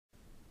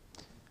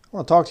I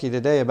want to talk to you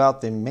today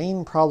about the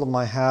main problem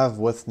I have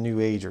with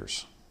New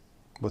Agers,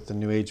 with the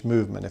New Age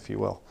movement, if you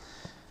will.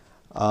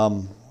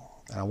 And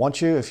I want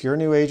you, if you're a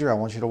New Ager, I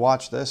want you to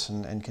watch this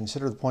and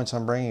consider the points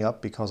I'm bringing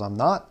up, because I'm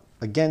not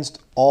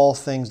against all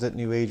things that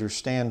New Agers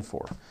stand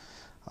for.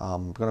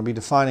 I'm going to be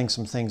defining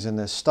some things in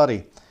this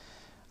study.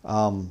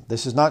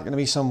 This is not going to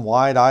be some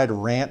wide-eyed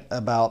rant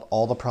about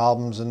all the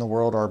problems in the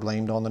world are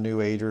blamed on the New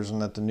Agers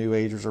and that the New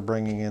Agers are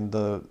bringing in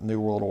the New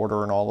World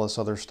Order and all this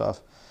other stuff.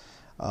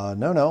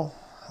 No.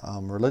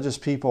 Religious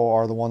people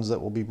are the ones that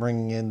will be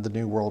bringing in the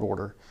New World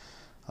Order,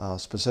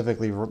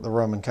 specifically the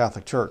Roman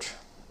Catholic Church.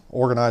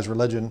 Organized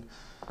religion,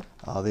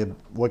 the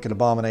wicked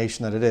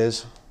abomination that it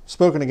is,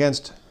 spoken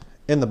against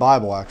in the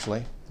Bible,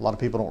 actually. A lot of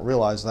people don't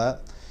realize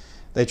that.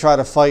 They try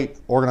to fight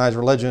organized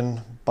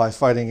religion by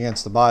fighting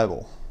against the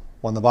Bible,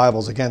 when the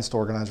Bible's against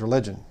organized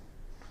religion.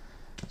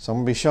 So I'm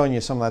going to be showing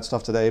you some of that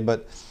stuff today,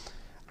 but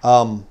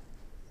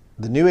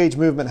the New Age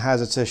movement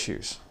has its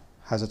issues,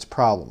 has its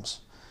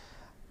problems.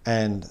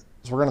 And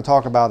so we're going to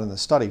talk about in the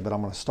study, but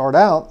I'm going to start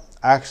out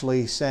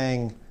actually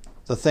saying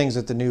the things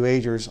that the New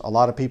Agers, a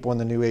lot of people in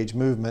the New Age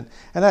movement,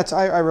 and that's,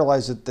 I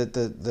realize that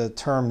the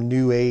term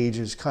New Age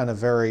is kind of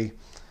very,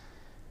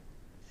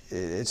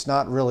 it's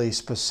not really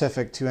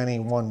specific to any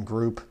one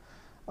group.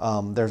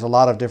 There's a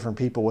lot of different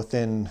people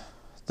within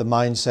the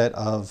mindset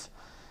of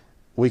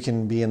we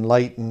can be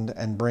enlightened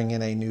and bring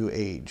in a new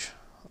age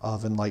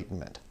of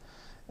enlightenment,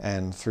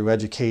 and through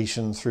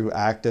education, through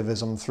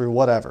activism, through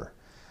whatever.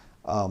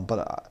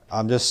 But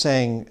I'm just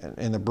saying,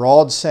 in the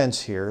broad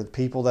sense here,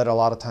 people that a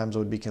lot of times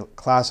would be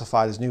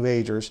classified as New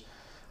Agers,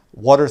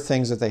 what are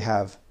things that they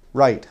have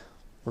right?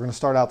 We're going to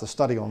start out the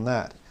study on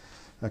that.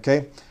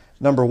 Okay,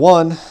 number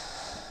one,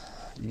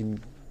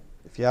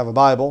 if you have a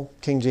Bible,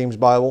 King James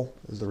Bible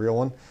is the real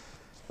one.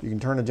 You can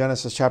turn to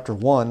Genesis chapter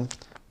 1,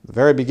 the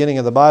very beginning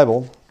of the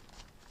Bible.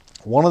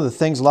 One of the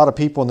things a lot of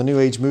people in the New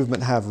Age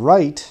movement have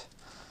right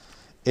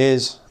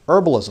is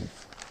herbalism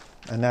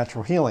and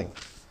natural healing.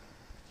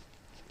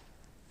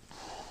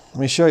 Let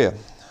me show you.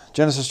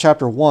 Genesis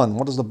chapter 1.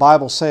 What does the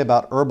Bible say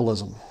about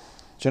herbalism?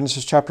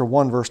 Genesis chapter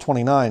 1, verse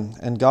 29.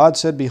 And God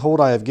said,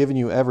 Behold, I have given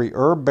you every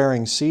herb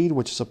bearing seed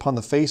which is upon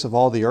the face of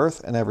all the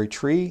earth, and every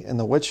tree in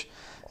the which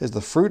is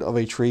the fruit of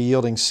a tree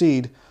yielding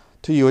seed,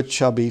 to you it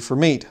shall be for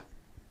meat.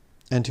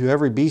 And to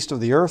every beast of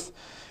the earth,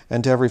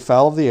 and to every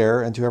fowl of the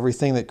air, and to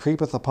everything that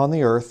creepeth upon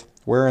the earth,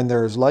 wherein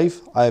there is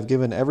life, I have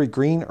given every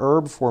green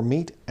herb for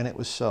meat, and it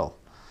was so.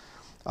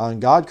 And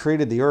God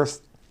created the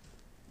earth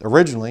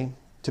originally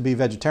to be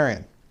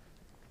vegetarian.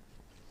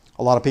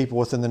 A lot of people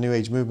within the New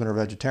Age movement are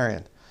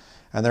vegetarian,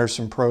 and there's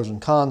some pros and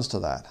cons to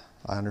that.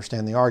 I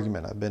understand the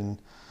argument. I've been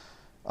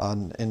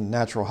a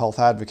natural health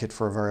advocate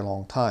for a very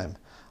long time.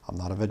 I'm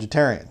not a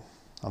vegetarian.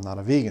 I'm not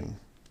a vegan.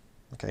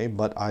 Okay,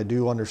 but I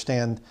do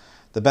understand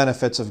the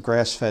benefits of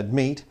grass-fed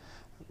meat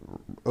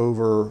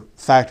over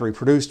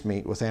factory-produced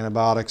meat with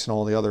antibiotics and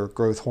all the other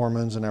growth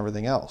hormones and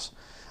everything else.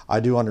 I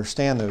do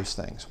understand those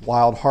things.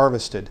 Wild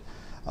harvested,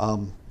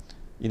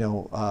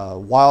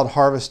 wild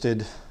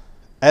harvested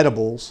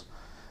edibles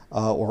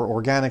or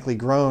organically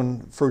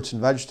grown fruits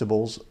and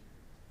vegetables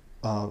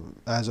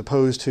as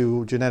opposed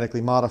to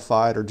genetically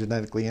modified or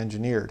genetically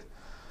engineered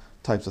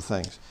types of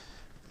things.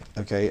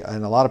 Okay,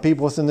 and a lot of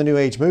people within the New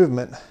Age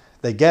movement,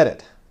 they get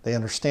it. They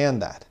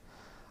understand that.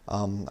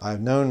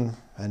 I've known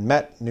and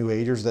met New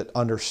Agers that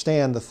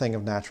understand the thing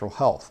of natural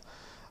health.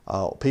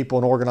 People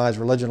in organized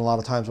religion a lot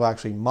of times will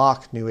actually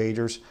mock New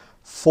Agers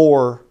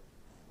for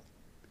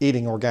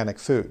eating organic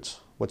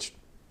foods, which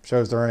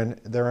shows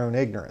their own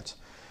ignorance,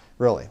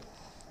 really.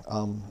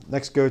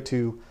 Next, go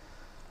to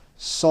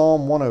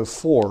Psalm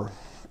 104.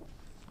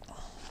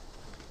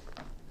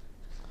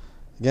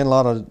 Again, a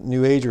lot of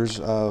New Agers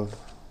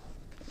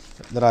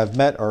that I've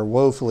met are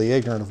woefully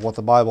ignorant of what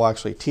the Bible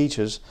actually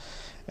teaches,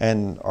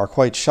 and are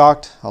quite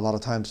shocked a lot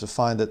of times to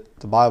find that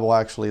the Bible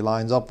actually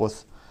lines up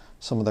with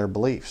some of their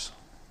beliefs.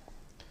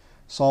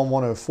 Psalm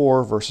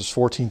 104, verses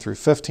 14 through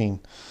 15.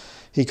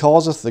 He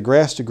causeth the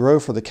grass to grow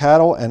for the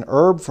cattle, and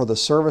herb for the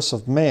service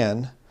of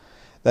man,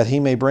 that he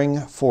may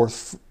bring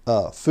forth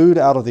food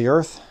out of the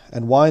earth,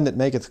 and wine that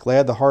maketh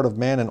glad the heart of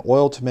man, and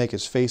oil to make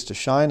his face to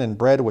shine, and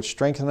bread which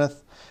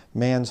strengtheneth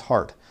man's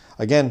heart.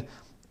 Again,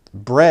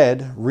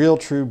 bread, real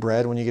true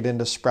bread, when you get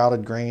into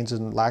sprouted grains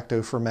and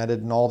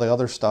lacto-fermented and all the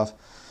other stuff,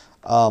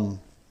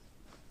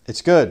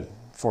 it's good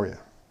for you.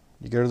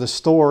 You go to the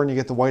store and you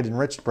get the white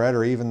enriched bread,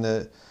 or even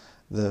the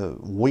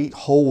wheat,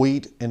 whole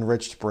wheat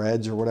enriched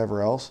breads or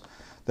whatever else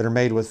that are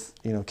made with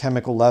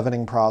chemical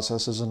leavening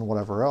processes and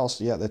whatever else.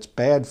 Yeah, that's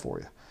bad for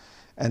you.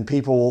 And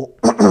people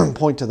will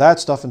point to that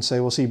stuff and say,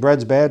 well, see,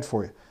 bread's bad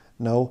for you.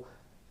 No,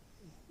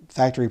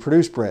 factory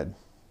produced bread,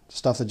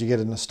 stuff that you get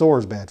in the store,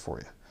 is bad for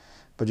you.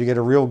 But you get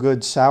a real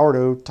good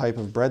sourdough type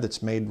of bread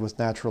that's made with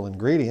natural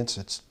ingredients,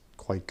 it's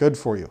quite good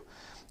for you.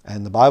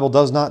 And the Bible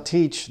does not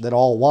teach that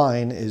all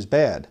wine is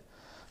bad.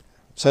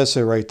 It says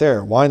so right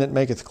there, wine that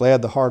maketh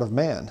glad the heart of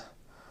man.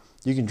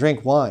 You can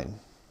drink wine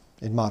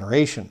in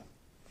moderation,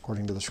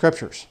 according to the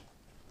scriptures.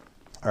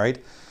 All right?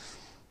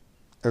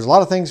 There's a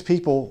lot of things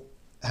people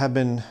have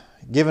been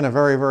given a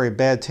very, very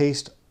bad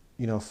taste,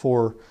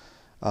 for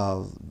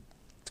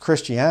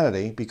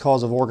Christianity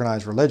because of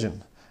organized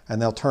religion,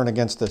 and they'll turn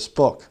against this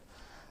book.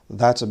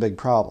 That's a big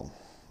problem.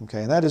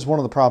 Okay, and that is one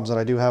of the problems that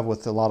I do have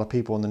with a lot of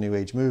people in the New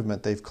Age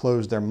movement. They've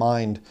closed their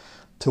mind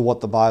to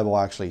what the Bible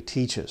actually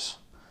teaches.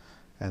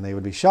 And they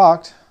would be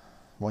shocked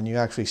when you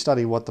actually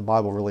study what the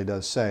Bible really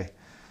does say.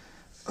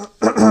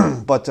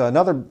 But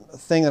another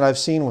thing that I've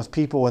seen with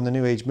people in the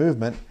New Age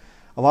movement,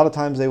 a lot of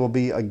times they will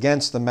be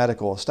against the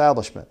medical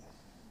establishment.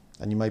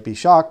 And you might be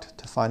shocked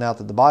to find out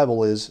that the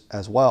Bible is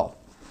as well.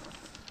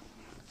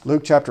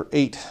 Luke chapter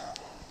 8.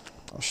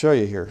 I'll show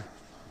you here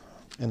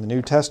in the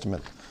New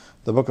Testament,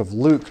 the book of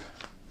Luke.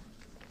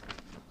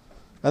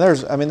 And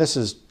there's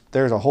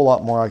a whole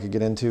lot more I could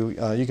get into.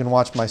 You can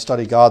watch my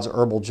study, God's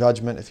Herbal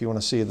Judgment, if you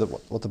want to see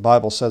what the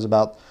Bible says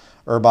about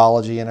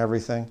herbology and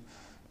everything.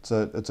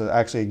 It's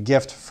actually a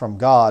gift from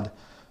God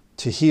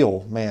to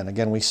heal man.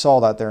 Again, we saw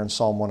that there in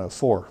Psalm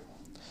 104.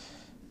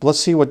 But let's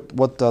see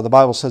what the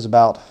Bible says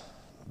about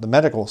the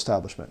medical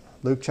establishment.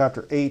 Luke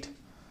chapter 8,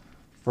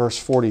 verse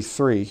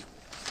 43.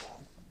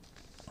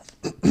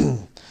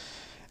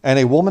 And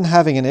a woman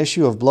having an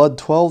issue of blood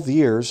 12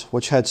 years,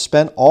 which had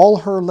spent all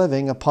her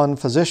living upon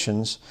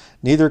physicians,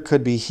 neither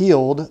could be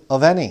healed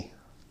of any.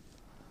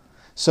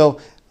 So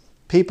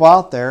people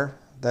out there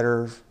that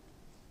are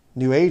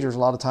New Agers, a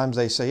lot of times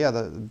they say, yeah,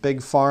 the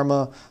big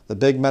pharma, the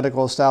big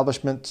medical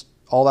establishment,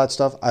 all that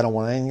stuff, I don't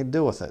want anything to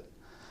do with it.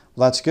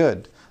 Well, that's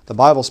good. The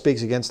Bible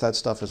speaks against that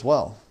stuff as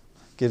well.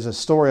 It gives a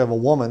story of a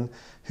woman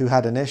who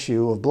had an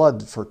issue of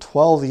blood for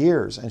 12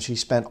 years, and she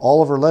spent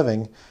all of her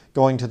living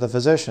going to the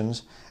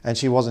physicians, and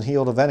she wasn't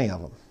healed of any of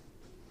them.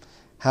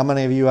 How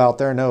many of you out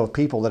there know of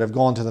people that have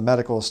gone to the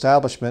medical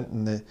establishment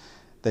and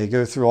they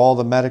go through all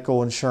the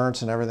medical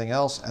insurance and everything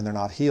else, and they're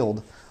not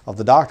healed of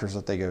the doctors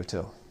that they go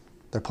to?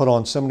 They're put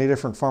on so many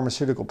different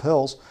pharmaceutical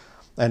pills.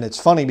 And it's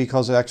funny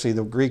because actually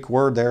the Greek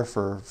word there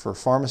for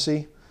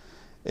pharmacy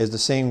is the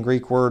same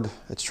Greek word.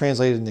 It's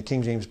translated in the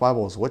King James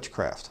Bible as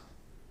witchcraft.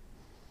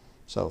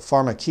 So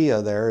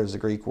pharmakia there is the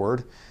Greek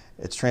word.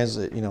 It's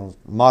translated,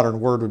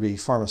 modern word would be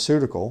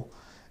pharmaceutical.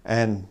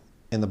 And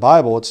in the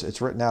Bible, it's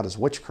written out as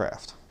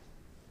witchcraft.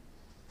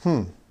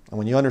 And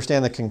when you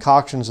understand the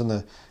concoctions and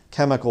the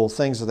chemical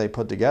things that they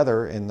put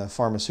together in the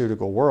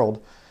pharmaceutical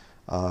world,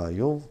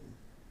 you'll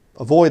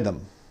avoid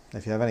them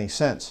if you have any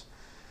sense.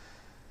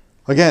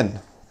 Again,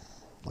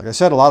 like I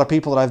said, a lot of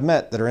people that I've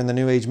met that are in the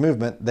New Age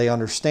movement, they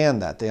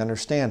understand that. They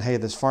understand, hey,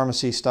 this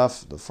pharmacy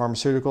stuff, the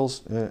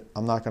pharmaceuticals,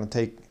 I'm not going to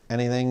take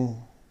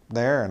anything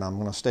there, and I'm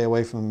going to stay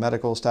away from the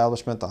medical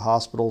establishment, the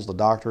hospitals, the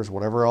doctors,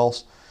 whatever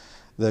else.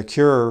 The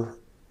cure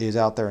is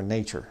out there in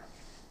nature.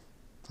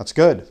 That's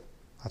good.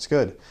 That's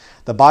good.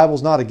 The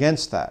Bible's not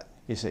against that,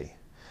 you see.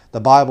 The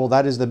Bible,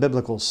 that is the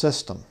biblical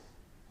system.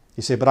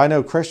 You say, but I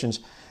know Christians.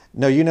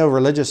 No, you know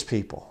religious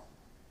people.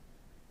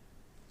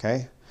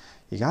 Okay?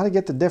 You got to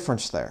get the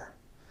difference there.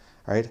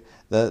 Right?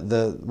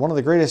 One of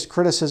the greatest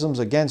criticisms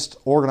against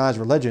organized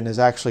religion is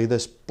actually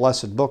this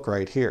blessed book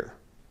right here.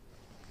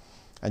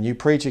 And you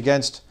preach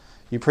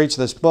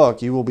this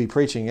book, you will be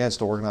preaching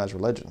against organized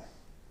religion,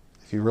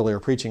 if you really are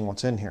preaching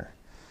what's in here.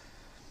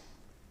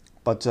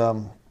 But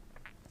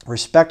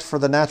respect for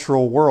the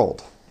natural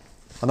world.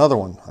 Another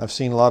one. I've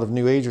seen a lot of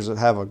New Agers that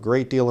have a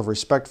great deal of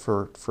respect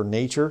for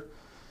nature.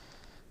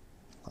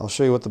 I'll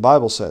show you what the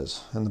Bible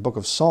says in the book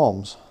of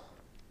Psalms.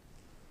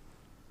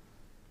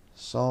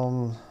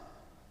 Psalm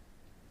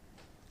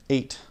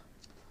 8.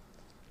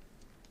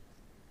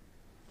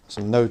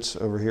 Some notes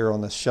over here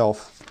on this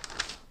shelf.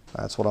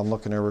 That's what I'm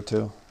looking over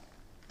to.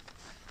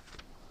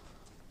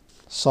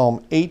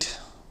 Psalm 8,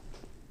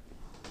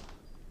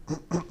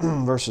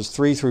 verses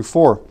 3 through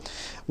 4.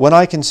 When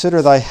I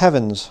consider thy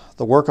heavens,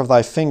 the work of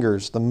thy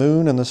fingers, the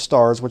moon and the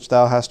stars which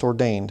thou hast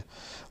ordained,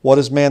 what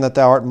is man that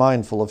thou art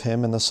mindful of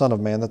him, and the son of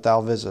man that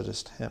thou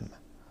visitest him?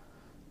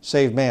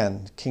 Saved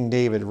man, King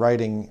David,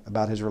 writing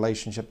about his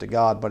relationship to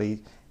God, but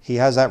he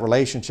has that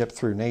relationship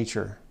through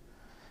nature.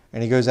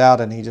 And he goes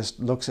out and he just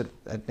looks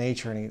at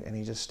nature and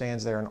he just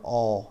stands there in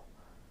awe.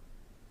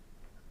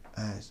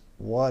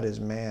 What is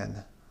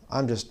man?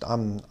 I'm just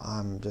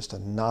a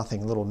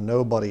nothing, little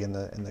nobody in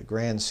the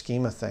grand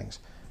scheme of things.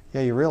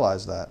 Yeah, you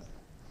realize that.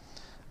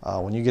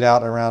 When you get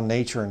out around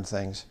nature and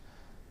things,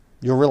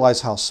 you'll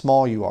realize how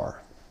small you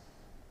are.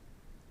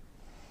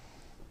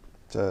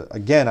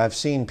 Again, I've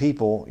seen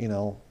people,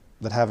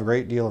 that have a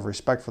great deal of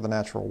respect for the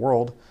natural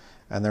world,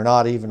 and they're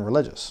not even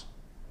religious.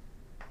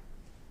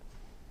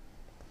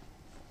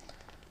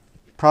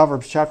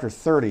 Proverbs chapter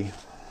 30.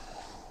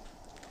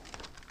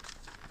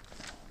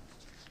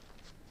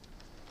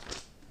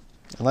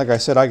 And like I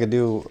said, I could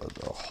do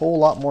a whole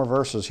lot more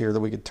verses here that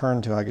we could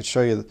turn to. I could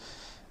show you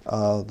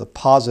the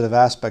positive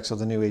aspects of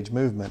the New Age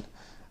movement,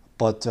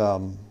 but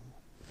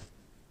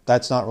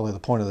that's not really the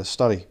point of this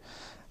study.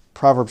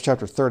 Proverbs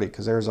chapter 30,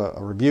 because there's a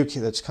rebuke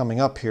that's coming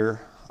up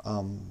here,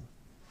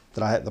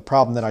 the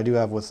problem that I do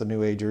have with the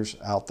New Agers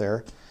out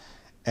there,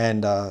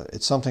 and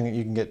it's something that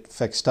you can get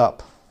fixed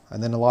up,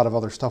 and then a lot of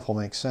other stuff will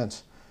make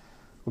sense.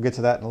 We'll get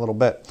to that in a little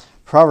bit.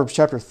 Proverbs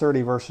chapter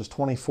 30, verses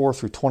 24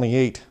 through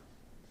 28.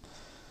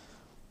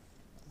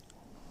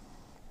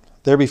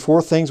 There be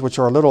four things which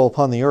are little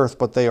upon the earth,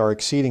 but they are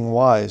exceeding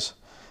wise.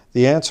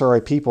 The ants are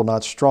a people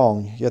not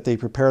strong, yet they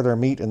prepare their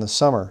meat in the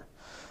summer.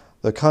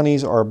 The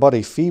cunnies are but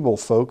a feeble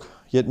folk,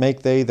 yet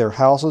make they their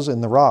houses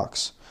in the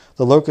rocks.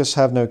 The locusts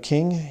have no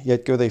king,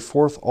 yet go they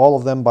forth all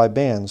of them by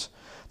bands.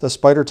 The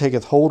spider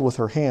taketh hold with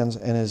her hands,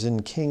 and is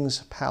in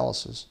kings'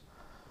 palaces.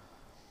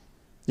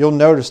 You'll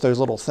notice those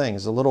little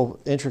things, the little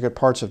intricate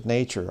parts of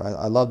nature.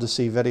 I love to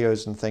see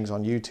videos and things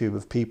on YouTube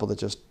of people that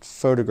just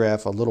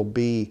photograph a little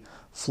bee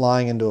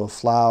flying into a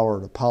flower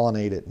to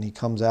pollinate it, and he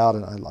comes out,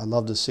 and I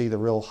love to see the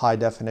real high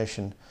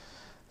definition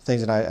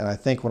things. And I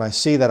think when I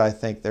see that, I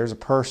think there's a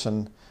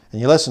person,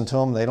 and you listen to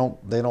them, they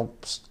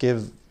don't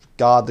give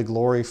God the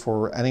glory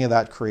for any of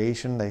that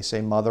creation. They say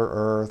Mother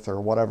Earth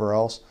or whatever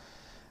else,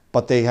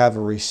 but they have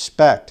a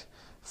respect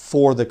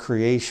for the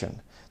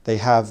creation. They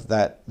have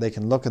that, they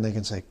can look and they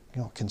can say,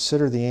 you know,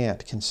 consider the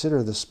ant,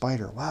 consider the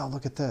spider. Wow,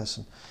 look at this,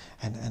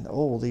 and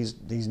oh,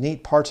 these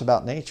neat parts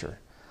about nature.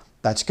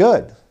 That's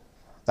good.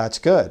 That's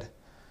good.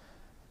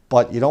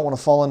 But you don't want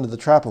to fall into the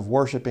trap of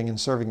worshiping and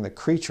serving the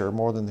creature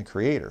more than the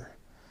creator.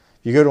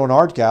 You go to an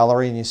art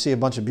gallery and you see a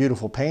bunch of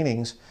beautiful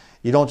paintings,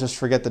 you don't just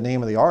forget the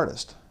name of the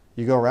artist.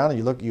 You go around and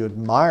you look, you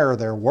admire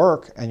their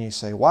work, and you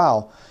say,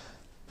 wow,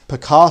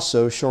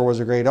 Picasso sure was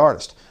a great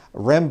artist.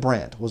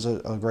 Rembrandt was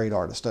a great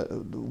artist.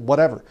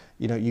 Whatever.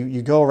 You know,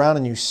 you go around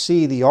and you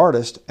see the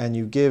artist and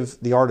you give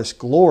the artist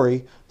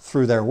glory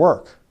through their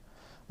work.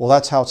 Well,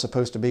 that's how it's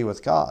supposed to be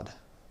with God.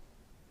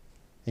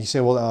 You say,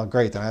 well, oh,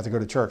 great, then I have to go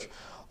to church.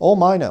 Oh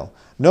my, no.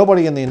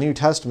 Nobody in the New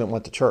Testament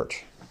went to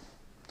church.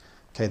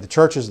 Okay, the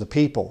church is the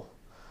people.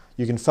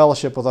 You can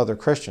fellowship with other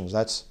Christians.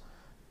 That's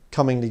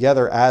coming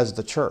together as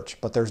the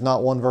church. But there's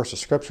not one verse of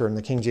Scripture in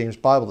the King James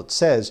Bible that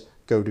says,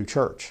 go to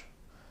church.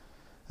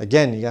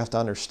 Again, you have to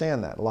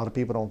understand that. A lot of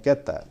people don't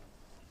get that.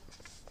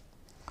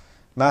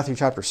 Matthew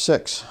chapter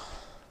 6.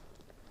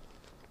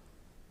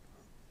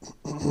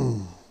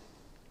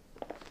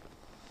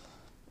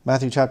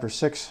 Matthew chapter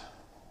 6,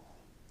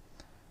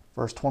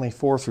 verse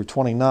 24 through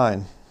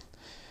 29.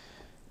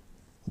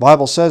 The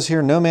Bible says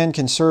here, no man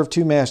can serve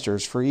two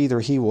masters, for either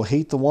he will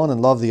hate the one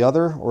and love the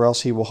other, or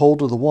else he will hold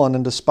to the one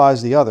and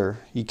despise the other.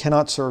 Ye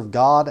cannot serve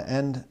God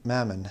and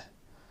mammon.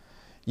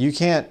 You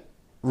can't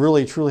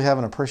really truly have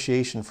an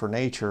appreciation for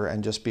nature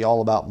and just be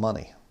all about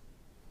money.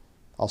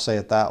 I'll say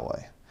it that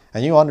way.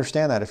 And you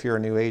understand that if you're a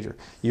New Ager.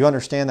 You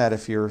understand that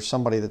if you're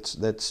somebody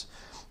that's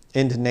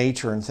into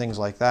nature and things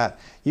like that.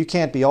 You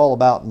can't be all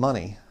about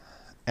money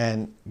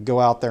and go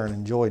out there and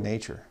enjoy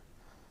nature.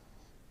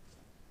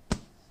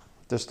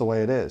 Just the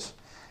way it is.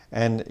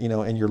 And, you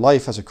know, in your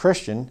life as a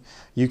Christian,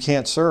 you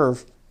can't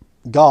serve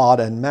God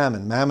and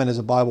mammon. Mammon is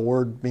a Bible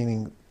word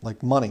meaning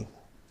like money.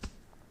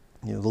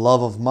 You know, the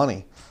love of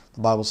money. The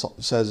Bible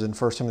says in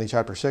 1 Timothy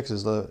chapter 6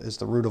 is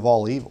the root of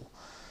all evil.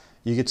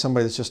 You get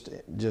somebody that's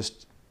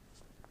just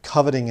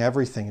coveting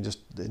everything, just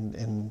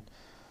in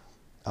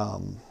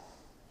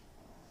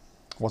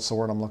what's the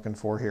word I'm looking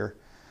for here?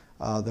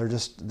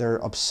 They're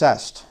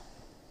obsessed.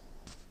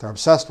 They're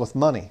obsessed with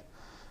money.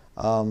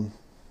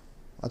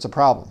 That's a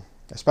problem,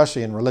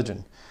 especially in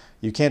religion.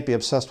 You can't be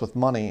obsessed with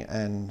money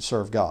and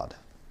serve God.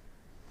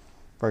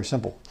 Very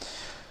simple.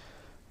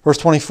 Verse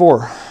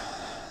 24.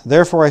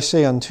 Therefore I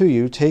say unto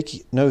you,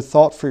 take no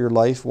thought for your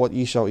life, what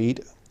ye shall eat,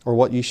 or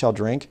what ye shall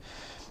drink,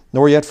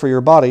 nor yet for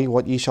your body,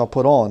 what ye shall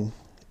put on.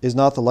 Is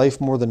not the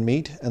life more than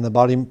meat, and the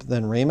body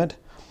than raiment?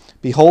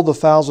 Behold the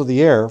fowls of the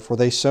air, for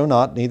they sow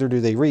not, neither do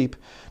they reap,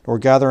 nor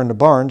gather into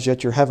barns,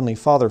 yet your heavenly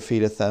Father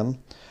feedeth them.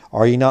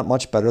 Are ye not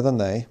much better than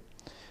they?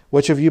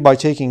 Which of you by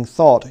taking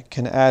thought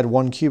can add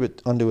 1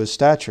 cubit unto his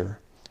stature?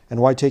 And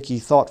why take ye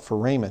thought for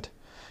raiment?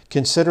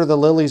 Consider the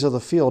lilies of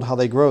the field, how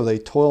they grow. They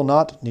toil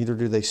not, neither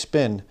do they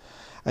spin.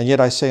 And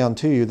yet I say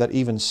unto you that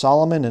even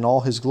Solomon in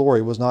all his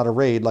glory was not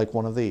arrayed like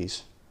one of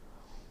these.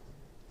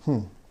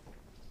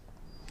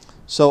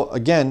 So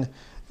again,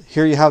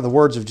 here you have the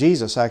words of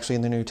Jesus actually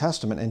in the New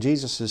Testament. And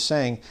Jesus is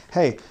saying,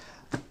 hey,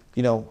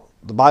 you know,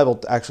 the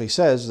Bible actually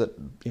says that,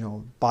 you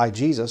know, by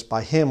Jesus,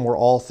 by him were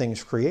all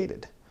things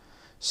created.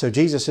 So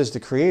Jesus is the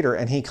creator,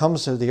 and he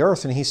comes to the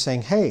earth and he's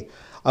saying, hey,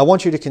 I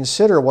want you to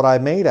consider what I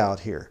made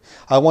out here.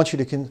 I want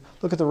you to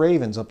look at the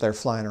ravens up there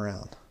flying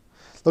around.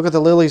 Look at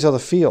the lilies of the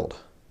field.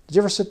 Did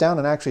you ever sit down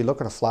and actually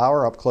look at a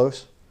flower up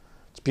close?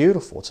 It's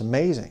beautiful. It's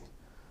amazing.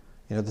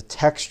 You know, the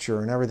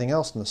texture and everything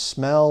else and the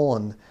smell,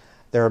 and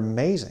they're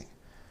amazing.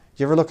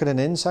 Did you ever look at an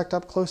insect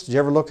up close? Did you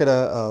ever look at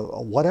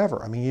a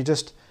whatever? I mean,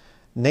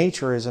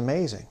 nature is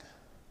amazing.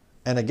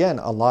 And again,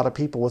 a lot of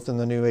people within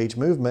the New Age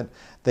movement,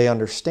 they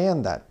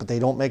understand that, but they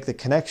don't make the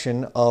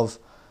connection of,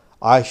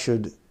 I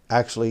should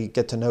actually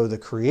get to know the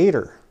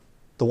Creator,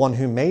 the one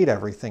who made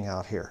everything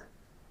out here.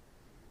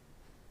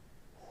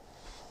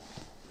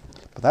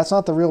 But that's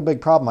not the real big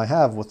problem I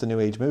have with the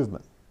New Age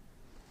movement.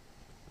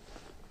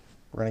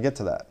 We're going to get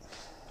to that.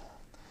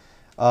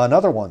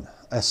 Another one,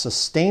 a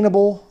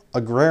sustainable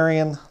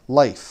agrarian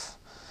life.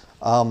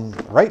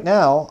 Right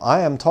now, I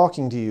am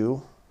talking to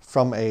you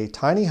from a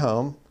tiny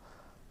home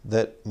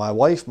that my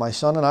wife, my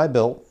son, and I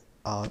built.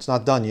 It's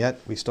not done yet.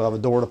 We still have a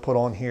door to put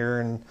on here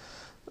and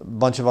a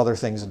bunch of other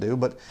things to do.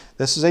 But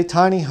this is a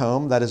tiny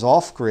home that is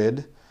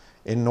off-grid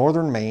in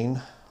northern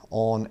Maine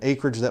on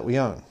acreage that we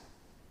own.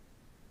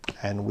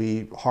 And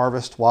we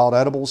harvest wild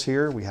edibles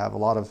here. We have a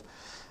lot of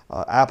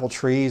apple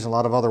trees, a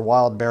lot of other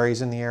wild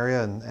berries in the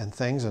area and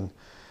things.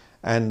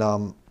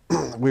 And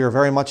we are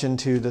very much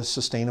into the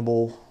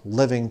sustainable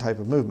living type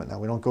of movement. Now,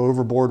 we don't go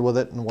overboard with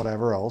it and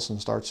whatever else and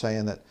start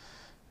saying that,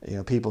 you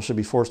know, people should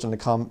be forced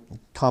into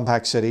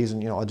compact cities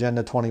and, you know,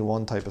 Agenda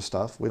 21 type of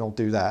stuff. We don't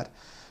do that.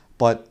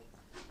 But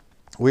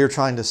we are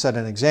trying to set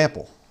an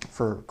example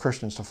for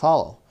Christians to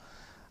follow.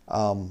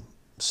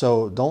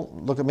 So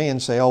don't look at me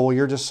and say, oh, well,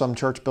 you're just some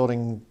church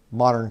building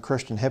modern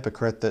Christian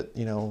hypocrite that,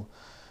 you know,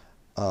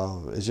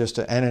 is just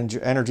an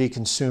energy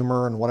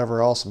consumer and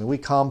whatever else. I mean, we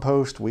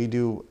compost, we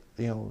do,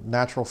 you know,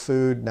 natural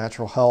food,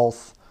 natural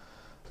health,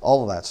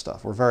 all of that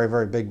stuff. We're very,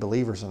 very big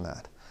believers in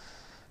that.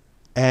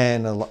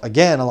 And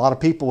again, a lot of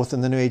people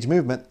within the New Age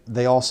movement,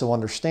 they also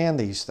understand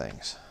these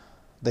things.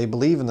 They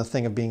believe in the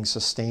thing of being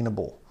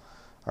sustainable,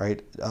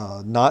 right?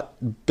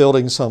 Not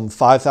building some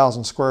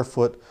 5,000 square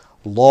foot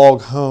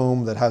log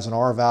home that has an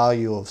R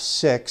value of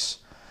 6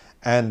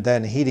 and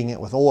then heating it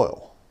with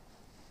oil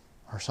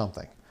or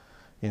something,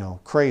 you know,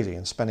 crazy,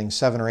 and spending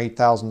 $7,000 or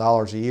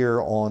 $8,000 a year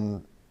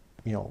on,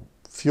 you know,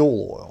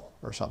 fuel oil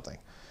or something.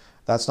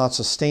 That's not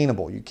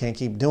sustainable. You can't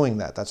keep doing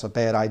that. That's a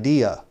bad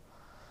idea.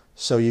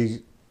 So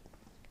you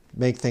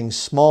make things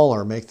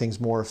smaller, make things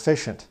more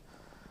efficient.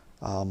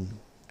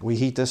 We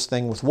heat this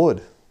thing with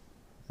wood.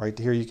 Right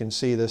here you can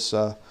see this,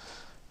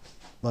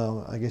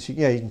 well, I guess, you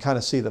can kind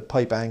of see the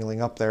pipe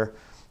angling up there.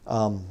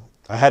 I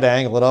had to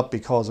angle it up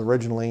because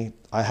originally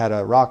I had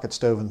a rocket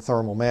stove and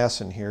thermal mass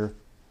in here.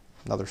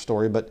 Another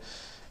story, but,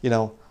 you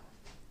know,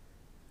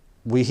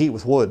 we heat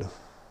with wood.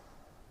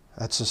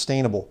 That's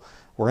sustainable.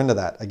 We're into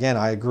that. Again,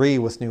 I agree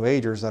with New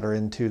Agers that are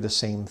into the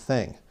same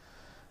thing.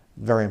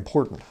 Very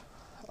important.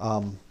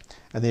 And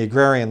the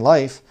agrarian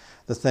life,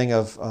 the thing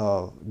of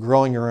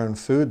growing your own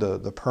food,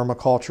 the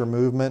permaculture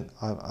movement,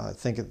 I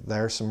think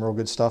there's some real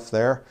good stuff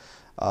there.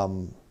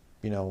 You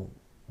know,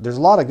 there's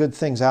a lot of good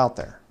things out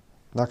there.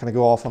 I'm not going to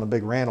go off on a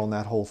big rant on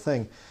that whole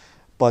thing.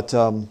 But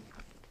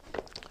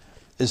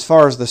as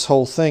far as this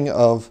whole thing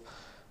of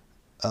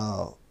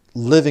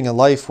living a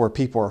life where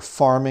people are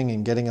farming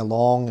and getting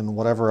along and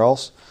whatever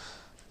else,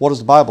 what does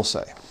the Bible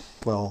say?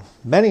 Well,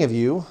 many of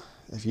you,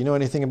 if you know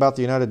anything about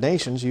the United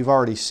Nations, you've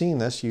already seen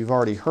this, you've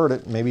already heard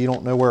it, maybe you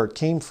don't know where it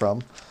came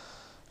from.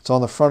 It's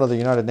on the front of the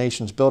United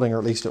Nations building, or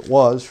at least it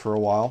was for a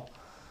while.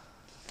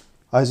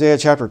 Isaiah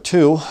chapter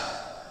 2,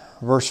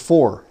 verse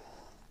 4.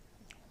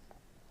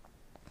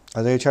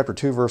 Isaiah chapter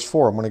 2, verse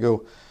 4. I'm going to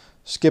go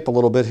skip a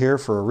little bit here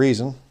for a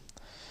reason.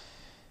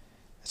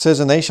 It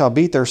says, "And they shall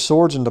beat their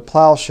swords into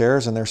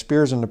plowshares and their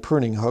spears into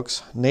pruning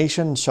hooks.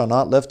 Nation shall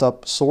not lift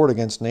up sword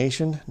against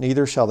nation,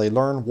 neither shall they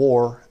learn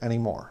war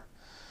anymore."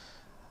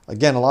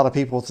 Again, a lot of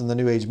people within the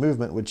New Age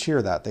movement would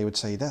cheer that. They would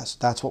say,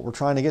 that's what we're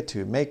trying to get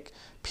to. Make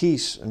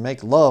peace and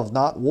make love,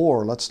 not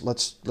war. Let's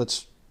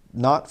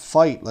not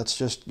fight. Let's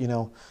just, you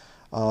know,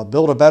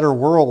 build a better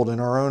world in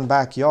our own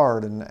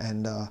backyard.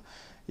 And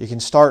you can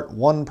start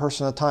one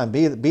person at a time.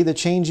 Be the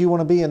change you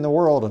want to be in the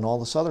world and all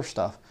this other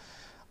stuff.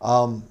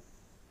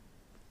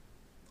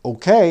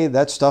 Okay,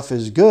 that stuff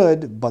is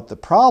good, but the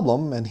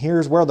problem, and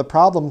here's where the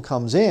problem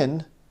comes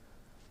in.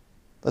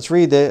 Let's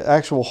read the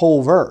actual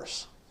whole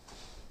verse.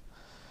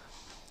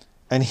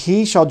 "And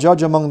he shall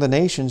judge among the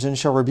nations and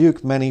shall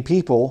rebuke many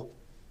people,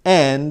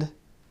 and,"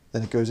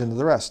 then it goes into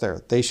the rest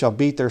there, "they shall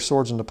beat their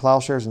swords into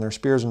plowshares and their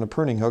spears into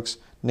pruning hooks.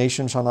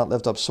 Nation shall not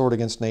lift up sword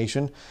against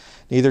nation,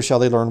 neither shall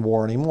they learn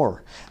war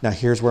anymore." Now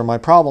here's where my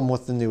problem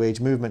with the New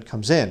Age movement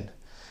comes in.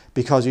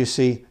 Because you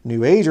see,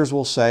 New Agers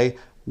will say,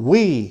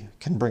 we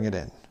can bring it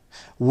in.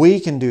 We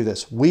can do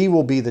this. We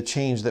will be the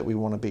change that we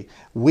want to be.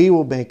 We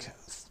will make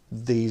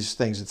these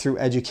things through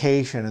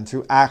education and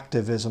through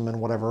activism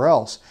and whatever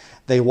else.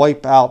 They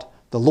wipe out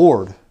the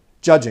Lord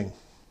judging.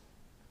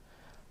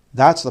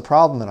 That's the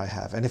problem that I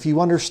have. And if you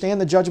understand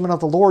the judgment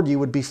of the Lord, you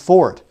would be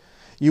for it.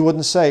 You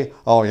wouldn't say,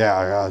 oh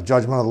yeah,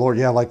 judgment of the Lord,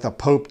 yeah, like the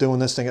Pope doing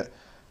this thing.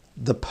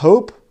 The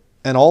Pope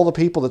and all the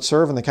people that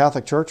serve in the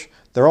Catholic Church,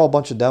 they're all a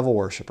bunch of devil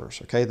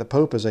worshippers, okay? The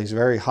Pope is he's a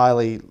very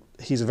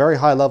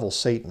high level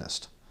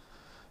Satanist,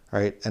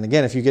 right? And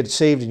again, if you get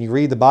saved and you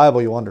read the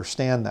Bible, you'll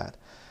understand that.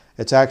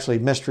 It's actually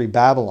Mystery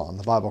Babylon.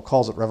 The Bible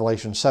calls it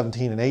Revelation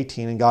 17 and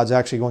 18, and God's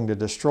actually going to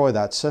destroy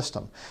that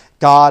system.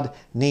 God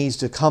needs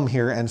to come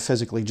here and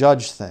physically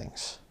judge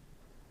things.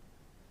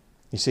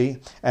 You see?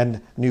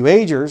 And New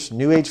Agers,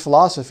 New Age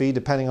philosophy,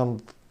 depending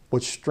on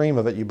which stream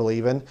of it you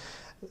believe in,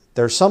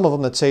 there's some of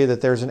them that say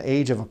that there's an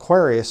age of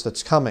Aquarius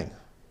that's coming,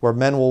 where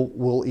men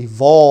will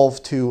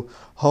evolve to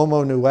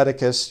Homo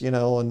Noeticus, you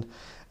know,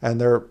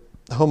 and they're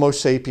Homo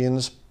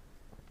sapiens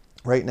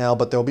right now,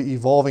 but they'll be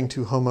evolving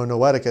to Homo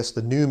Noeticus,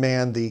 the new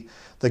man,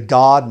 the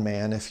God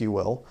man, if you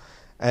will.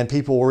 And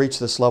people will reach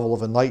this level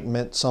of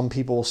enlightenment. Some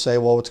people will say,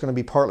 well, it's going to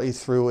be partly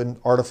through an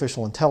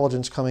artificial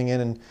intelligence coming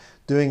in and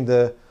doing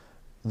the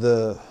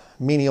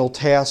menial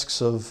tasks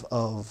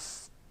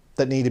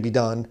that need to be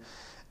done.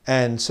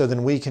 And so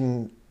then we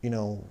can,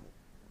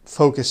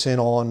 focus in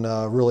on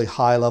really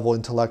high-level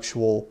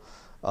intellectual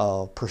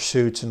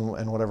pursuits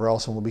and whatever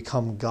else, and we'll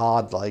become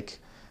God-like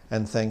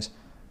and things.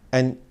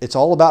 And it's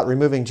all about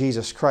removing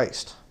Jesus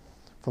Christ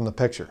from the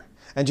picture.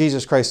 And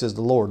Jesus Christ is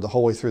the Lord the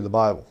whole way through the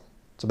Bible.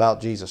 It's about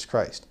Jesus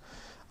Christ.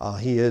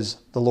 He is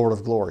the Lord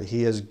of glory.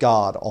 He is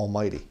God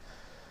Almighty.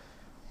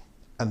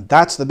 And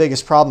that's the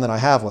biggest problem that I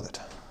have with it.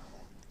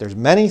 There's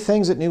many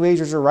things that New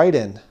Agers are right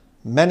in.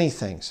 Many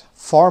things.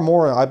 Far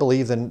more, I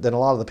believe, than a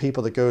lot of the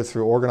people that go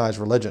through organized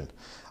religion.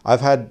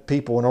 I've had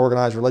people in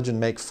organized religion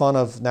make fun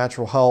of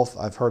natural health.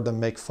 I've heard them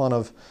make fun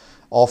of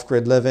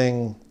off-grid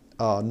living,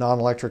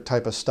 non-electric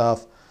type of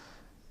stuff.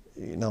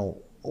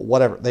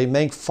 Whatever. They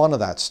make fun of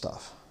that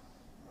stuff.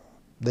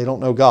 They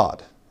don't know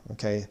God.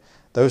 Okay?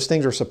 Those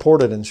things are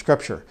supported in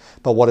Scripture.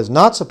 But what is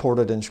not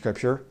supported in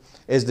Scripture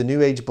is the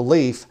New Age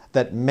belief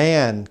that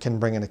man can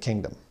bring in a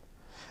kingdom.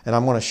 And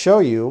I'm going to show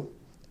you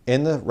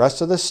in the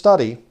rest of this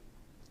study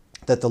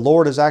that the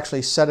Lord has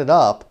actually set it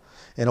up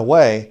in a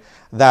way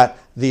that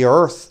the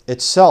earth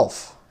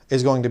itself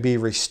is going to be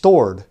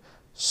restored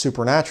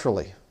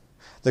supernaturally.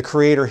 The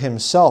Creator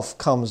Himself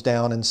comes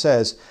down and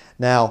says,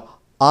 now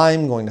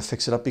I'm going to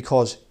fix it up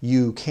because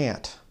you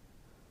can't.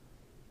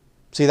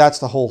 See, that's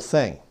the whole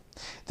thing.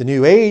 The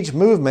New Age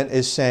movement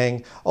is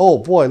saying, oh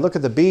boy, look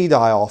at the bee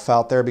die-off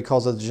out there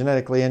because of the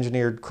genetically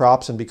engineered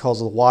crops and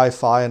because of the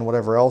Wi-Fi and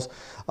whatever else.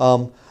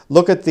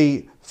 Look at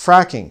the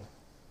fracking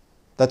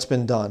that's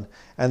been done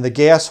and the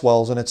gas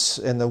wells,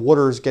 and the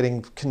water is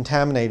getting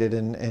contaminated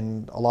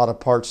in a lot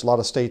of parts, a lot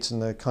of states in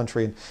the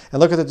country. And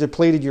look at the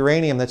depleted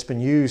uranium that's been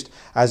used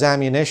as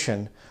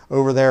ammunition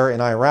over there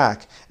in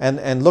Iraq.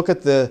 And look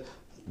at the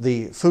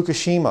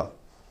Fukushima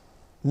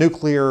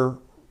nuclear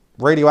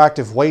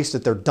radioactive waste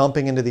that they're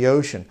dumping into the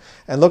ocean.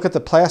 And look at the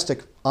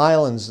plastic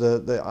islands,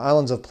 the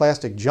islands of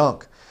plastic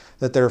junk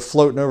that they're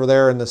floating over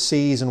there in the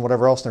seas and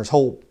whatever else. And there's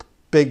whole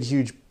big,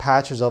 huge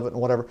patches of it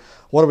and whatever.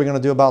 What are we going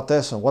to do about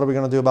this? And what are we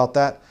going to do about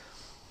that?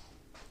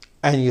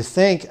 And you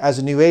think as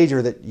a New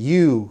Ager that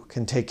you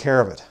can take care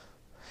of it.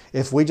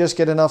 If we just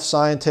get enough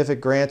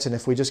scientific grants, and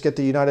if we just get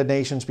the United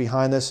Nations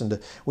behind this, and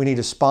we need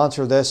to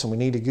sponsor this, and we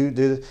need to do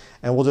this,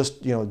 and we'll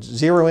just,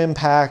 zero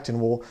impact, and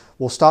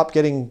we'll stop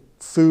getting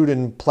food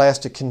in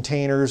plastic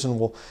containers, and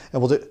we'll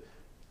do.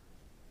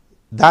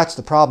 That's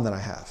the problem that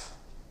I have.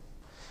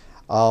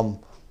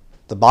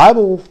 The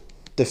Bible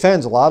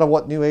defends a lot of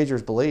what New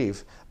Agers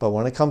believe, but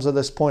when it comes to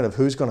this point of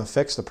who's going to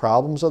fix the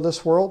problems of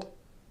this world,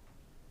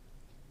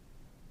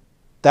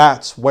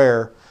 that's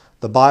where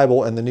the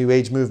Bible and the New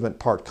Age movement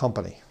part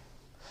company.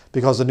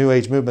 Because the New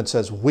Age movement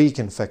says we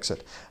can fix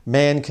it.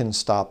 Man can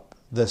stop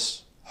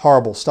this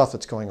horrible stuff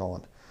that's going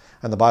on.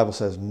 And the Bible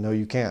says, no,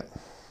 you can't.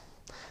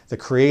 The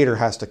Creator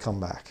has to come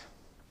back.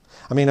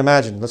 I mean,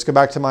 imagine, let's go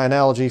back to my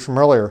analogy from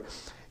earlier.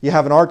 You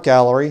have an art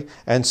gallery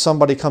and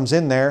somebody comes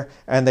in there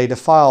and they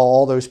defile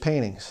all those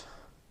paintings.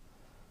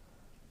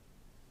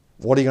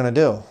 What are you going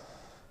to do?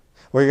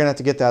 Well, you're going to have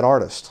to get that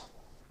artist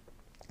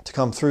to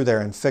come through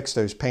there and fix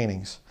those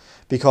paintings,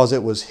 because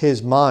it was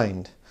his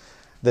mind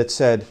that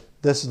said,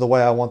 this is the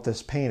way I want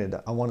this painted.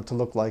 I want it to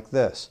look like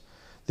this.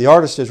 The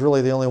artist is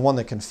really the only one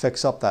that can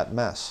fix up that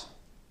mess.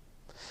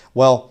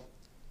 Well,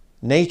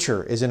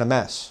 nature is in a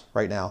mess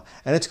right now,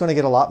 and it's going to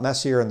get a lot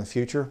messier in the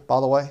future, by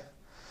the way.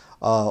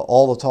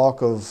 All the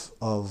talk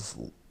of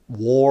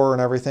war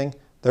and everything,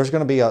 there's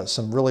going to be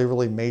some really,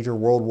 really major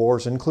world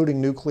wars,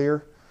 including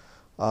nuclear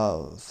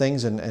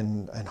things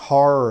and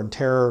horror and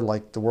terror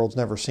like the world's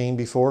never seen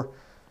before.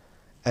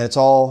 And it's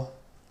all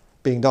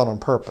being done on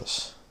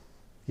purpose,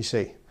 you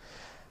see.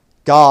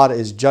 God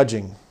is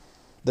judging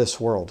this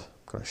world.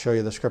 I'm going to show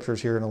you the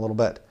scriptures here in a little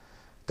bit.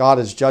 God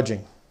is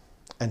judging,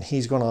 and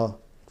He's going to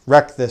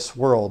wreck this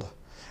world.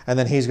 And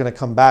then He's going to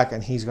come back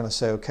and He's going to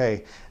say,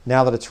 okay,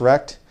 now that it's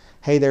wrecked,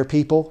 hey there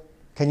people,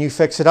 can you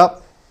fix it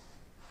up?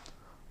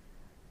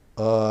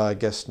 I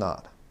guess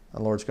not.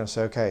 And the Lord's going to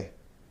say, okay,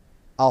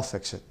 I'll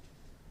fix it.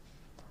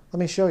 Let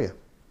me show you.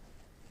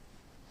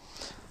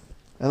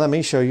 And let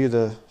me show you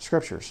the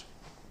scriptures.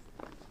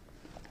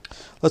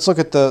 Let's look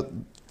at the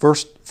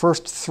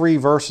first three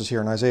verses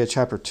here in Isaiah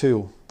chapter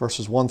 2,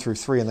 verses 1 through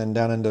 3, and then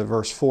down into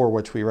verse 4,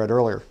 which we read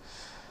earlier.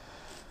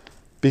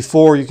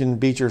 Before you can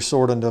beat your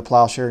sword into a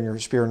plowshare and your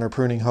spear into a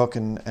pruning hook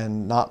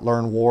and not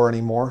learn war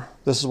anymore,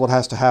 this is what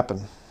has to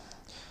happen.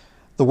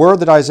 The word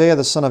that Isaiah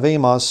the son of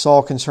Amos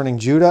saw concerning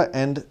Judah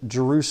and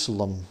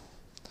Jerusalem.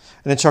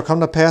 And it shall come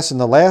to pass in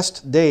the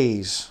last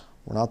days,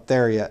 we're not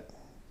there yet,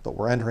 but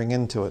we're entering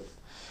into it,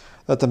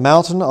 that the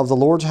mountain of the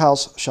Lord's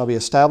house shall be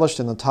established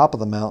in the top of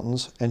the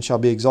mountains, and shall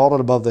be exalted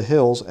above the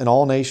hills, and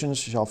all nations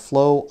shall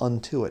flow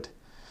unto it.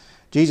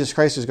 Jesus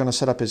Christ is going to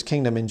set up His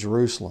kingdom in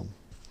Jerusalem.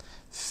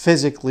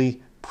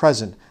 Physically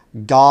present.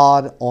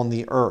 God on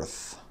the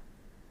earth.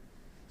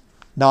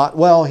 Not,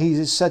 well,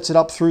 He sets it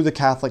up through the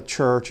Catholic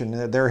Church,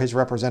 and they're His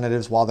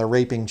representatives while they're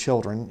raping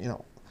children.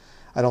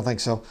 I don't think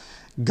so.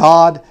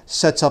 God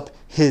sets up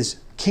His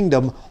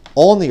kingdom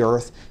on the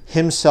earth,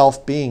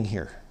 Himself being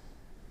here.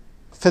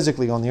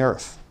 physically on the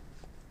earth.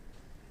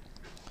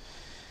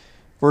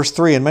 Verse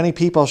 3, and many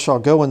people shall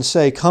go and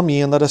say, come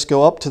ye, and let us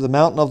go up to the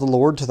mountain of the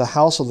Lord, to the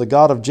house of the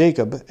God of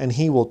Jacob, and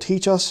he will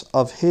teach us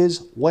of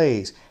his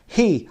ways.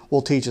 He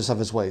will teach us of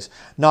his ways,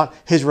 not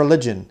his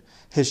religion,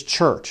 his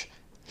church.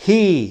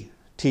 He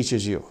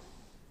teaches you.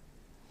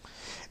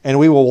 And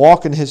we will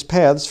walk in his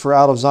paths, for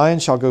out of Zion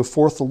shall go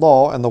forth the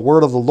law and the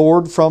word of the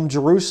Lord from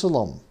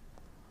Jerusalem.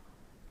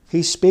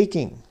 He's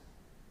speaking.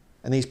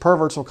 And these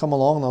perverts will come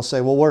along and they'll say,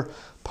 well, we're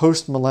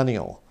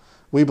post-millennial.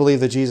 We believe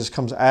that Jesus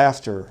comes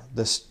after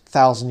this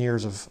 1,000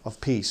 years of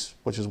peace,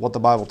 which is what the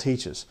Bible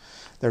teaches.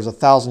 There's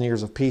 1,000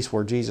 years of peace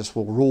where Jesus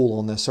will rule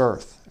on this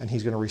earth and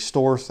he's going to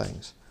restore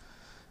things.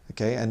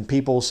 Okay, and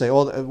people will say,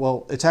 oh,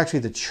 well, it's actually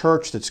the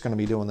church that's going to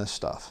be doing this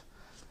stuff.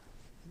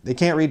 They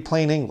can't read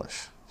plain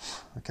English.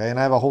 Okay, and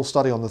I have a whole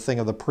study on the thing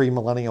of the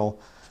premillennial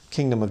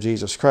kingdom of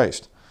Jesus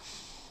Christ.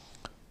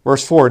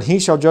 Verse 4, and he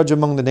shall judge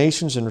among the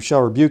nations and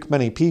shall rebuke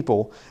many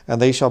people,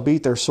 and they shall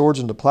beat their swords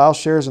into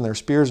plowshares and their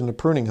spears into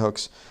pruning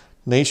hooks.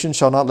 Nation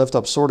shall not lift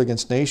up sword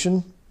against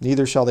nation,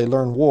 neither shall they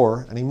learn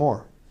war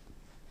anymore.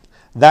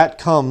 That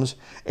comes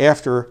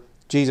after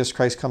Jesus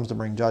Christ comes to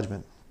bring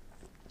judgment,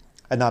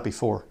 and not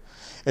before.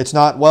 It's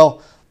not,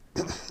 well,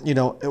 you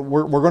know,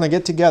 we're going to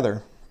get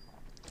together.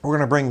 We're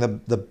going to bring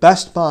the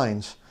best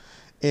minds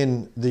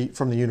from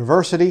the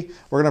university.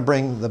 We're going to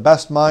bring the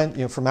best mind,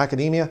 you know, from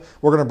academia.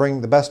 We're going to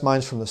bring the best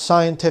minds from the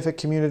scientific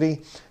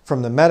community,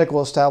 from the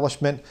medical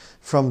establishment,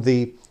 from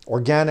the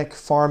organic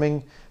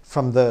farming,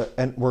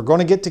 and we're going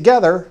to get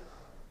together.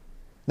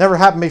 Never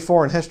happened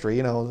before in history.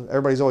 You know,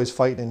 everybody's always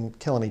fighting and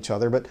killing each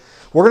other, but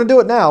we're going to do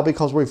it now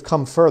because we've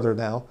come further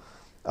now.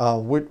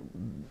 We're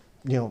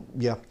going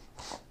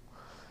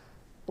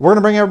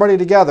to bring everybody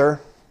together,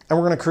 and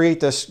we're going to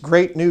create this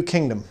great new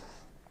kingdom,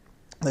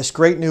 this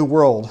great new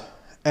world.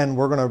 And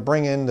we're going to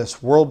bring in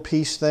this world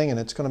peace thing, and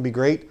it's going to be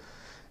great.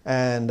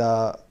 And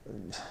well,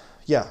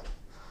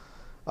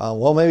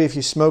 maybe if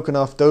you smoke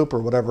enough dope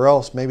or whatever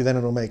else, maybe then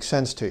it'll make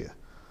sense to you.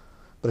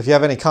 But if you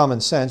have any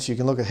common sense, you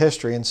can look at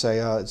history and say,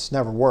 it's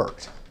never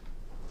worked.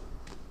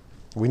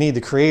 We need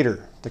the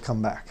Creator to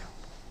come back.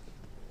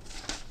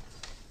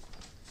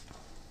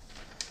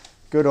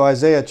 Go to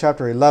Isaiah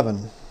chapter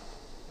 11.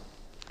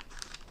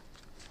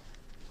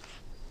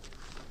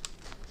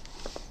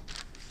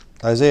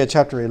 Isaiah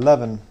chapter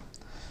 11.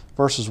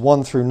 Verses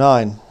 1 through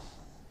 9.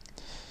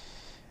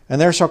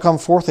 And there shall come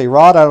forth a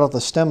rod out of the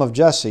stem of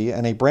Jesse,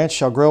 and a branch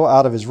shall grow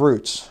out of his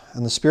roots.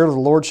 And the Spirit of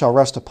the Lord shall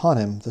rest upon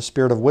him, the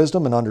Spirit of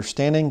wisdom and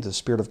understanding, the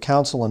Spirit of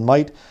counsel and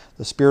might,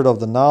 the Spirit of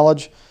the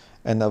knowledge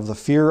and of the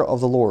fear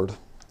of the Lord.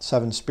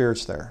 7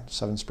 spirits there,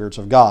 7 spirits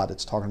of God.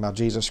 It's talking about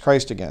Jesus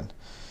Christ again.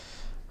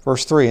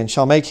 Verse 3, and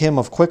shall make him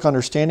of quick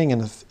understanding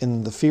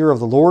in the fear of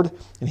the Lord,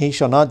 and he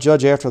shall not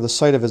judge after the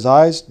sight of his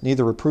eyes,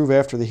 neither reprove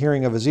after the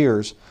hearing of his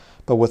ears.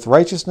 But with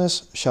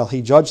righteousness shall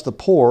he judge the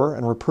poor,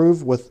 and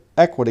reprove with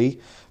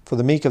equity for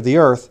the meek of the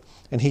earth.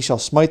 And he shall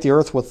smite the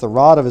earth with the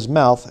rod of his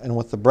mouth, and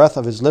with the breath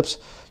of his lips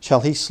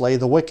shall he slay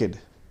the wicked.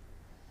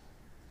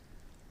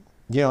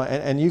 You know,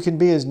 and you can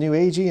be as new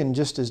agey and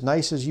just as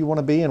nice as you want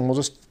to be, and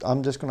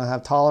I'm just going to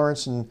have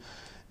tolerance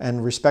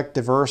and respect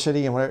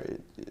diversity and whatever.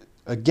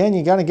 Again,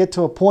 you got to get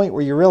to a point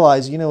where you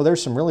realize, you know,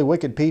 there's some really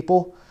wicked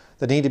people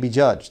that need to be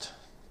judged.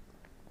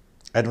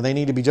 And they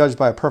need to be judged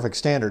by a perfect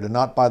standard and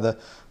not by the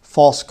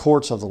false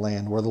courts of the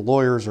land where the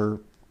lawyers are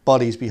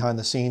buddies behind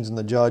the scenes and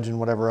the judge and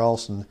whatever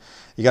else. And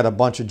you got a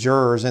bunch of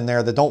jurors in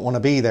there that don't want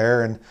to be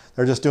there and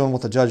they're just doing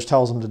what the judge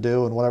tells them to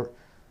do and whatever.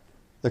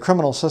 The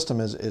criminal system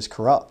is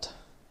corrupt.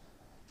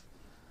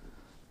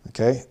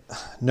 Okay?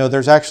 No,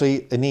 there's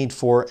actually a need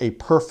for a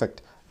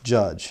perfect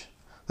judge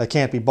that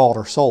can't be bought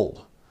or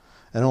sold.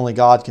 And only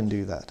God can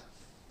do that.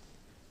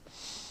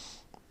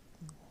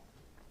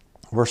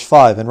 Verse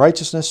 5, and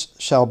righteousness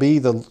shall be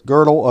the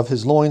girdle of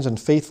his loins, and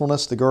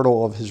faithfulness the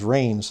girdle of his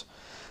reins.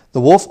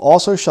 The wolf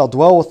also shall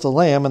dwell with the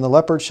lamb, and the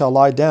leopard shall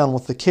lie down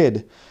with the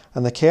kid,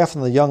 and the calf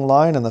and the young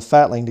lion and the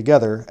fatling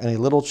together, and a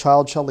little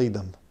child shall lead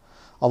them.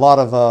 A lot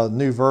of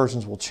new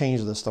versions will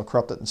change this. They'll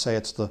corrupt it and say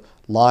it's the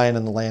lion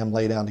and the lamb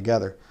lay down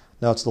together.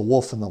 No, it's the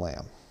wolf and the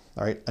lamb.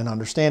 All right, and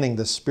understanding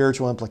the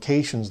spiritual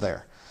implications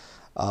there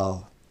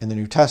in the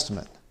New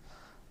Testament.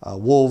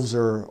 Wolves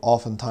are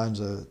oftentimes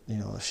a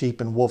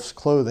sheep in wolf's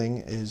clothing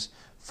is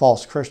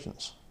false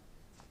Christians.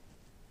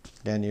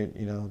 Again, you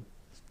know,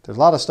 there's a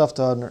lot of stuff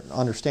to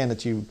understand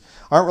that you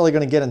aren't really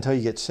going to get until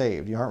you get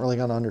saved. You aren't really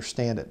going to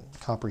understand it,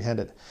 comprehend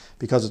it,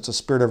 because it's a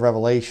spirit of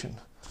revelation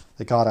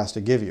that God has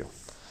to give you.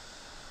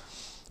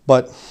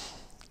 But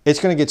it's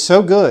going to get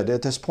so good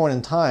at this point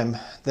in time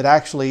that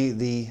actually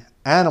the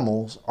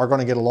animals are going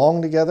to get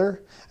along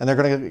together and they're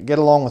going to get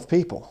along with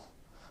people.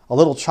 A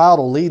little child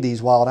will lead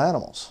these wild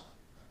animals.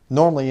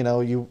 Normally, you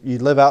know, you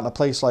live out in a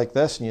place like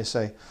this and you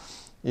say,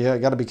 you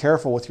got to be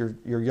careful with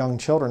your young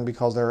children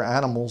because there are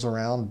animals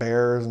around,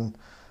 bears and,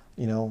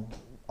 you know,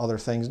 other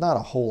things. Not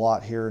a whole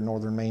lot here in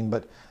northern Maine,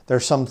 but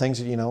there's some things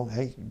that, you know,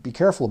 hey, be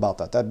careful about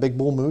that. That big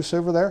bull moose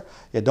over there,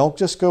 you don't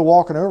just go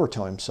walking over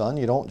to him, son.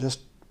 You don't just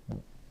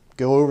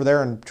go over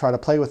there and try to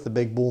play with the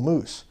big bull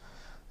moose.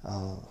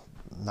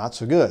 not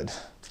so good.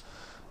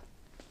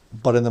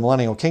 But in the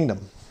millennial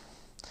kingdom,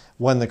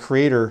 when the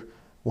Creator,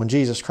 when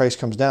Jesus Christ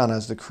comes down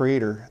as the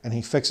Creator and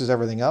He fixes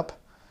everything up,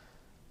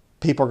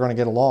 people are going to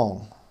get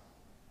along.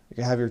 You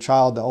can have your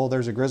child, oh,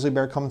 there's a grizzly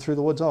bear coming through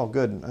the woods. Oh,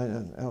 good.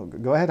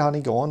 Go ahead, honey.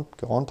 Go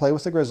on, play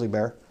with the grizzly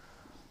bear.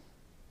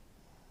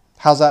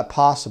 How's that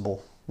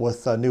possible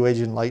with New Age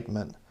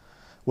enlightenment?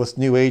 With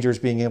New Agers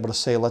being able to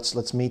say,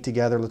 let's meet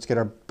together, let's get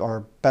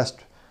our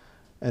best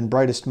and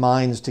brightest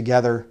minds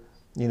together,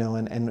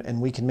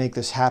 and we can make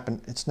this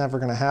happen. It's never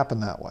going to happen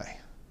that way.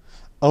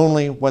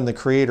 Only when the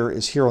Creator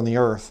is here on the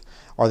earth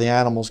are the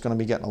animals going to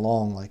be getting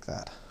along like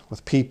that,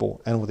 with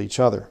people and with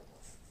each other.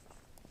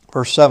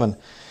 Verse 7,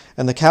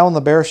 and the cow and the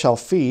bear shall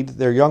feed,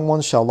 their young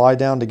ones shall lie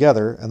down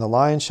together, and the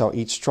lion shall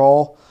eat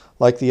straw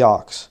like the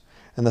ox.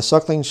 And the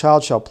suckling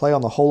child shall play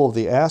on the hole of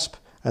the asp,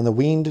 and the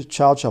weaned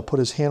child shall put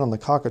his hand on the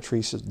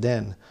cockatrice's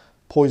den.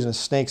 Poisonous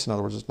snakes, in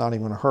other words, it's not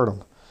even going to hurt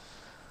them.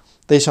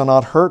 They shall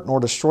not hurt nor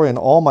destroy in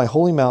all my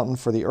holy mountain,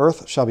 for the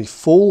earth shall be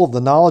full of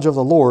the knowledge of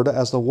the Lord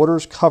as the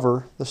waters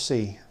cover the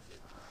sea.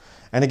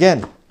 And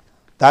again,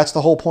 that's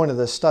the whole point of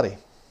this study.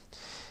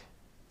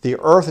 The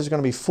earth is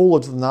going to be full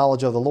of the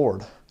knowledge of the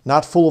Lord,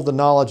 not full of the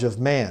knowledge of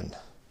man.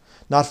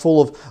 Not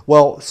full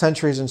of,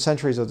 centuries and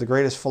centuries of the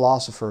greatest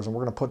philosophers, and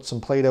we're going to put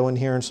some Plato in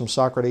here and some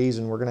Socrates,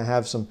 and we're going to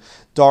have some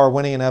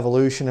Darwinian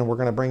evolution, and we're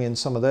going to bring in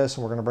some of this,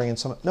 and we're going to bring in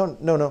some...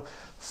 No.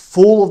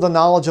 Full of the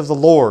knowledge of the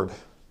Lord.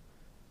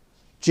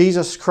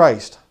 Jesus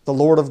Christ, the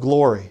Lord of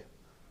glory.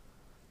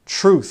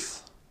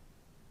 Truth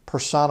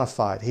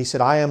personified. He said,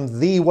 I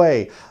am the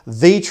way,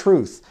 the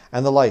truth,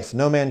 and the life.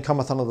 No man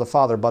cometh unto the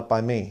Father but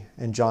by me,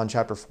 in John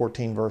chapter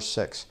 14, verse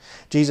 6.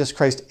 Jesus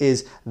Christ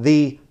is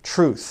the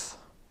truth.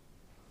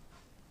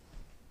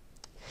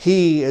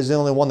 He is the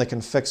only one that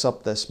can fix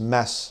up this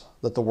mess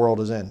that the world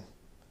is in.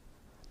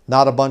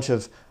 Not a bunch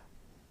of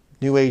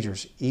New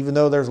Agers, even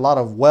though there's a lot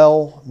of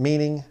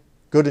well-meaning,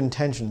 good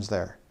intentions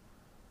there.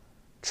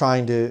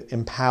 Trying to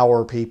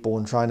empower people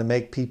and trying to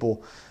make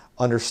people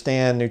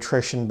understand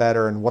nutrition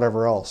better and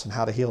whatever else, and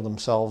how to heal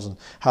themselves and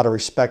how to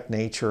respect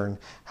nature and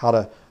how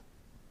to,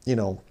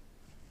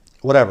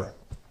 whatever.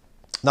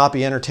 Not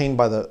be entertained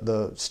by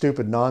the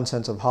stupid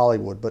nonsense of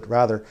Hollywood, but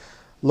rather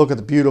look at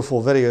the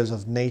beautiful videos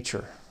of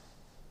nature.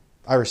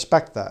 I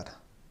respect that.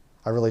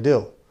 I really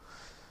do.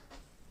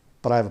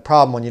 But I have a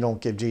problem when you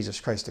don't give Jesus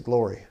Christ the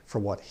glory for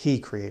what He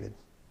created.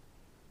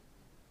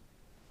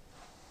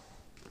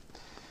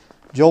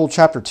 Joel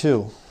chapter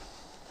 2.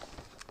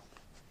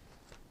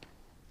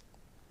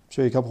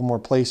 Show you a couple more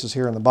places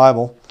here in the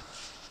Bible.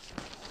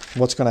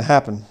 What's going to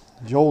happen.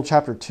 Joel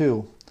chapter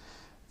 2,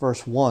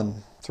 verse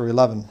 1 through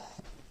 11.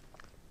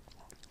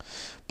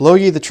 Blow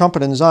ye the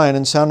trumpet in Zion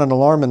and sound an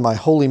alarm in my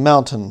holy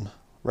mountain.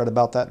 Read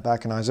about that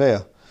back in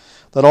Isaiah.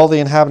 Let all the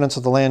inhabitants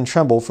of the land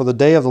tremble, for the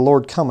day of the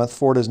Lord cometh,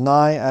 for it is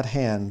nigh at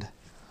hand.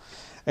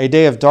 A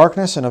day of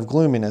darkness and of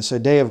gloominess, a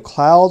day of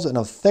clouds and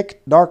of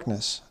thick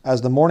darkness,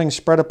 as the morning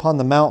spread upon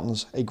the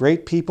mountains, a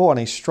great people and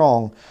a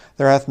strong.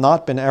 There hath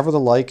not been ever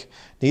the like,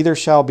 neither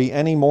shall be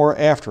any more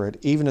after it,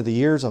 even to the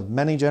years of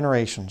many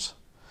generations.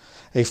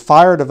 A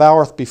fire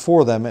devoureth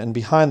before them, and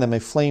behind them a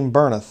flame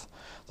burneth.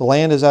 The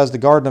land is as the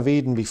Garden of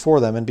Eden before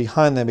them, and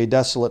behind them a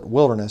desolate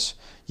wilderness.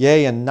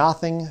 Yea, and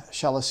nothing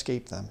shall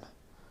escape them.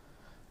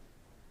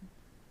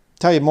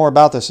 Tell you more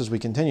about this as we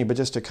continue, but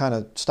just to kind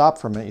of stop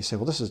for a minute, you say,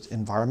 well, this is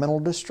environmental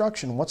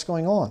destruction. What's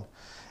going on?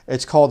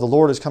 It's called the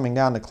Lord is coming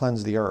down to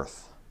cleanse the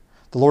earth.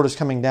 The Lord is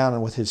coming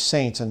down with His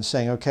saints and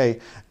saying, okay,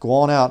 go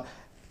on out.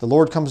 The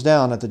Lord comes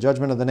down at the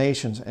judgment of the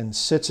nations and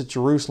sits at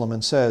Jerusalem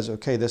and says,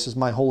 okay, this is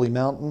my holy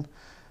mountain.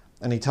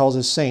 And He tells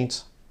His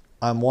saints,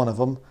 I'm one of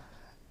them.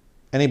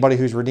 Anybody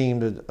who's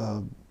redeemed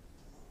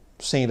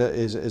saint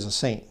is a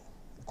saint,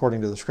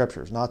 according to the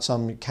Scriptures, not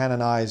some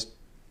canonized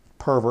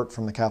pervert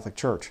from the Catholic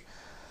Church.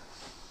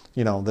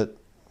 That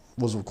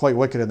was quite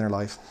wicked in their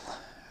life.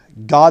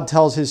 God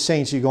tells His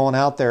saints, you go on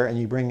out there and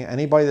you bring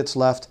anybody that's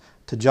left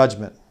to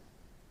judgment,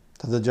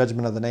 to the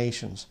judgment of the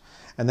nations.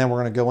 And then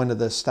we're going to go into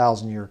this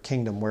 1,000-year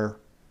kingdom where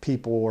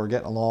people are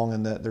getting along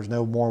and that there's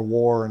no more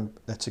war and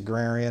that's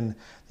agrarian.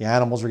 The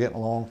animals are getting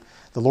along.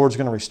 The Lord's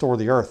going to restore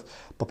the earth.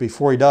 But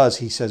before He does,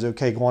 He says,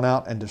 okay, go on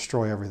out and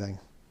destroy everything.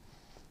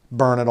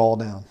 Burn it all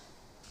down.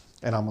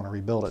 And I'm going to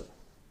rebuild it.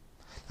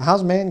 Now,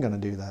 how's man going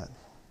to do that?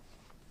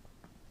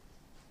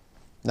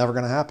 Never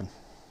going to happen.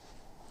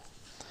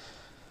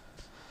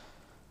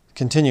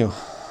 Continue.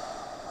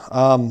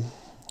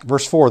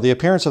 Verse 4, the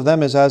appearance of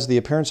them is as the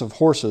appearance of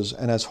horses,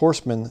 and as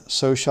horsemen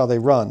so shall they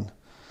run.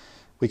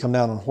 We come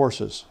down on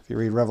horses, if you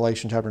read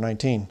Revelation chapter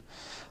 19.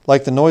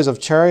 Like the noise of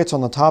chariots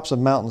on the tops of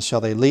mountains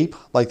shall they leap,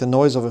 like the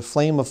noise of a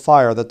flame of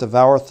fire that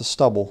devoureth the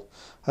stubble,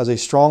 as a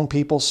strong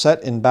people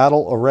set in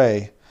battle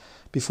array.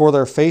 Before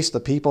their face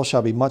the people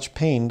shall be much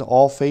pained,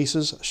 all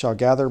faces shall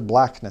gather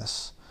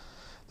blackness.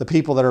 The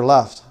people that are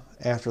left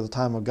after the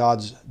time of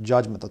God's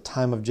judgment, the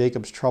time of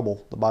Jacob's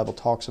trouble, the Bible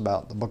talks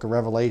about, the book of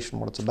Revelation,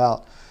 what it's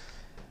about.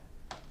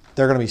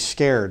 They're going to be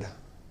scared.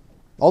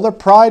 Oh, they're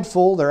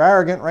prideful, they're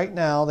arrogant right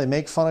now, they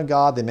make fun of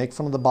God, they make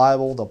fun of the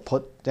Bible, they'll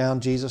put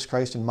down Jesus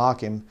Christ and mock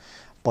Him.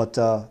 But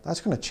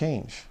that's going to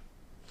change.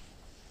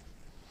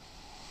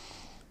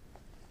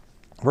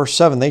 Verse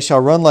 7, they shall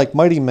run like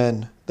mighty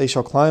men. They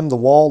shall climb the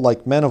wall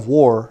like men of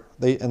war.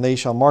 They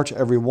shall march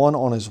every one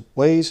on his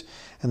ways,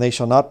 and they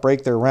shall not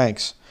break their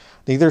ranks.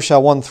 Neither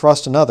shall one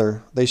thrust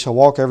another. They shall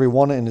walk every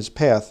one in his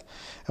path.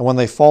 And when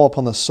they fall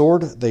upon the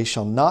sword, they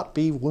shall not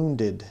be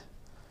wounded.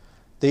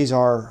 These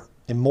are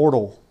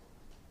immortal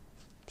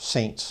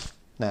saints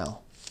now.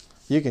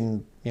 You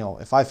can,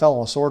 if I fell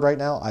on a sword right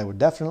now, I would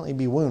definitely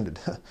be wounded.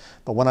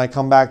 But when I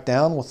come back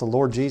down with the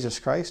Lord Jesus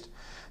Christ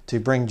to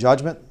bring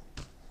judgment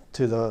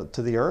to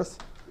the earth,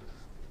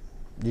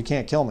 you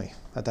can't kill me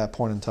at that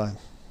point in time.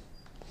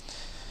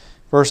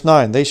 Verse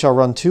 9, they shall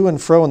run to and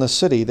fro in the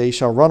city. They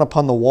shall run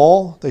upon the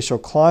wall. They shall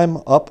climb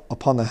up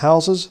upon the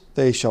houses.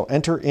 They shall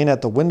enter in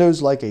at the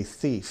windows like a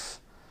thief.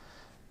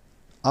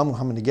 I'm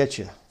coming to get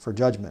you for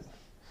judgment.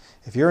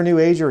 If you're a New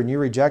Ager and you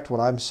reject what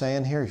I'm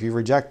saying here, if you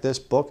reject this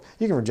book,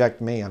 you can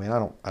reject me. I mean,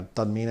 it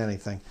doesn't mean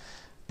anything.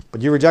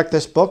 But you reject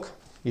this book,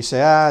 you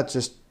say, it's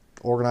just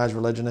organized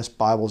religion. This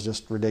Bible's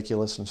just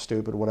ridiculous and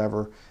stupid,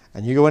 whatever.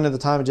 And you go into the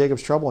time of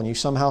Jacob's trouble and you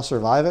somehow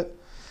survive it,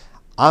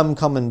 I'm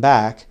coming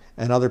back,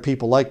 and other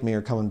people like me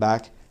are coming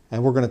back,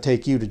 and we're going to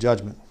take you to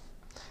judgment.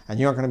 And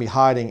you aren't going to be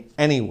hiding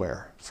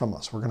anywhere from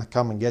us. We're going to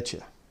come and get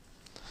you.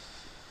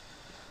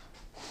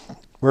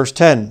 Verse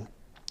 10,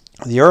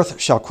 the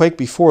earth shall quake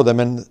before them,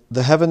 and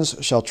the heavens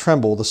shall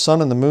tremble. The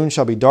sun and the moon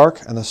shall be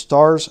dark, and the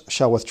stars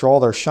shall withdraw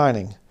their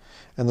shining.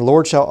 And the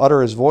Lord shall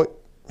utter his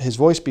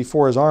voice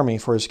before his army,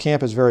 for his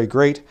camp is very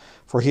great.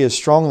 For he is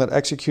strong that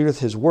executeth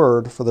his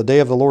word. For the day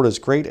of the Lord is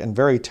great and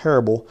very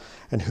terrible,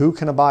 and who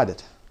can abide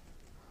it?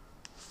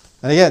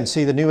 And again,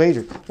 see the New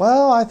Ager.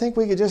 Well, I think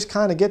we could just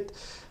kind of get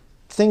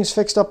things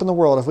fixed up in the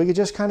world. If we could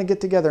just kind of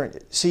get together.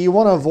 See, you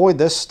want to avoid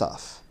this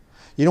stuff.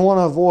 You don't want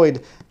to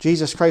avoid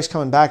Jesus Christ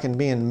coming back and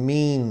being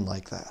mean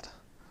like that.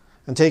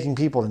 And taking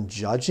people and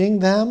judging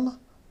them.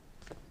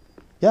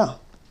 Yeah.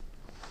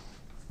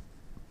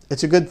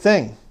 It's a good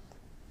thing.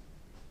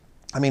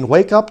 I mean,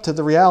 wake up to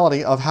the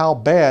reality of how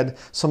bad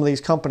some of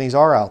these companies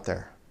are out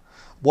there.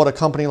 What a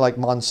company like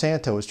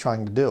Monsanto is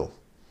trying to do.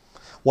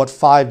 What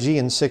 5G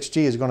and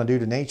 6G is going to do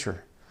to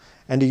nature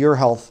and to your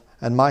health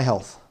and my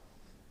health.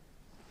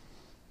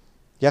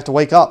 You have to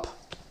wake up.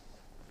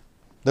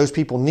 Those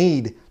people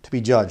need to be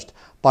judged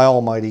by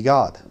Almighty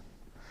God.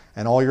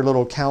 And all your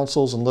little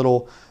councils and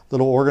little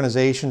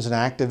organizations and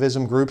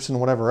activism groups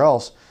and whatever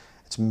else,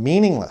 it's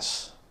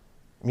meaningless.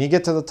 When you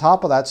get to the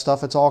top of that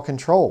stuff, it's all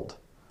controlled.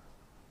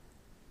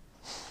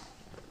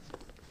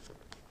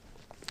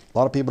 A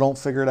lot of people don't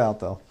figure it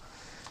out, though.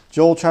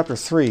 Joel chapter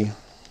 3,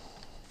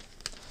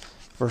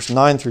 verse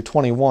 9 through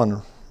 21.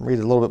 I'll read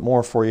it a little bit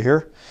more for you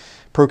here.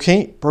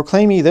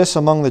 Proclaim ye this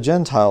among the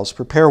Gentiles.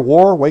 Prepare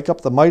war, wake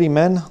up the mighty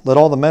men. Let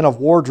all the men of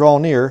war draw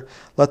near.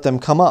 Let them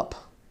come up.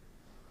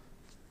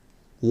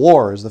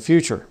 War is the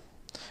future.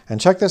 And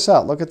check this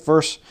out. Look at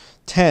verse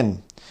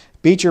 10.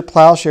 Beat your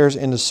plowshares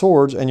into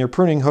swords and your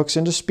pruning hooks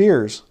into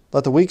spears.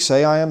 Let the weak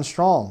say, I am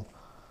strong.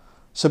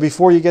 So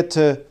before you get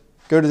to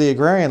go to the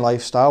agrarian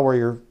lifestyle where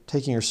you're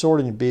taking your sword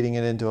and you're beating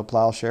it into a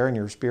plowshare and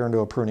your spear into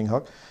a pruning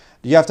hook,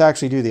 you have to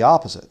actually do the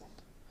opposite.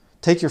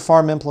 Take your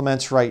farm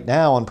implements right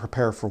now and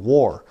prepare for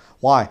war.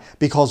 Why?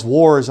 Because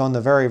war is on the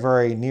very,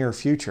 very near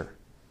future.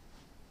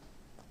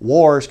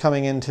 War is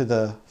coming into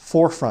the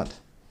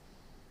forefront.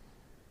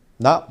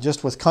 Not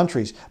just with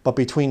countries, but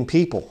between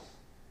people,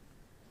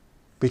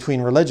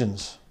 between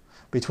religions,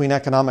 between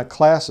economic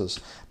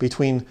classes,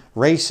 between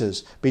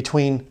races,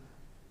 between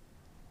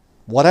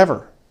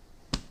whatever.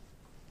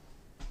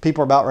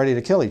 People are about ready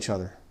to kill each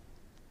other.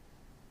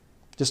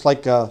 Just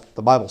like the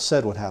Bible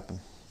said would happen.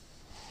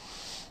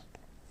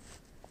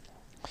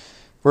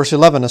 Verse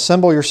 11,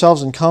 assemble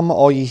yourselves and come,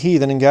 all ye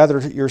heathen, and gather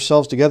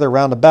yourselves together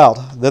round about.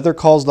 Thither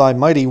cause thy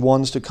mighty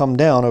ones to come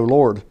down, O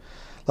Lord.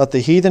 Let the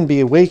heathen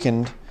be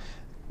wakened,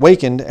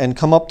 and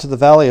come up to the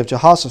valley of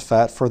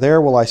Jehoshaphat, for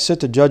there will I sit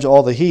to judge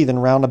all the heathen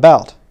round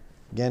about.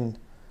 Again,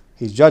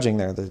 he's judging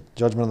there, the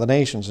judgment of the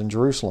nations in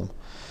Jerusalem.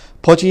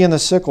 Put ye in the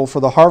sickle, for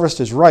the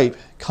harvest is ripe.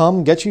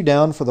 Come, get you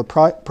down, for the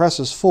press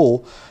is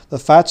full. The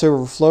fats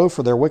overflow,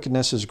 for their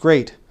wickedness is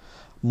great.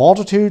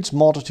 Multitudes,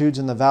 multitudes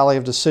in the valley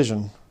of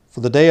decision. For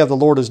the day of the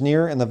Lord is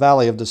near in the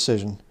valley of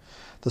decision.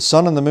 The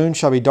sun and the moon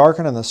shall be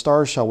darkened, and the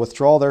stars shall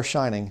withdraw their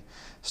shining.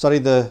 Study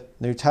the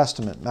New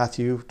Testament,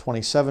 Matthew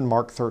 27,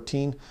 Mark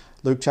 13,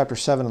 Luke chapter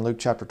 7, and Luke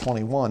chapter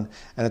 21.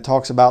 And it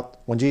talks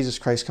about when Jesus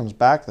Christ comes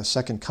back, the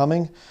second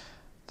coming,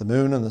 the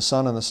moon and the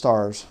sun and the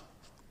stars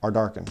are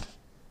darkened.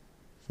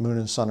 Moon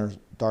and sun are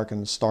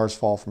darkened, stars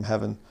fall from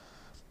heaven.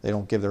 They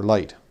don't give their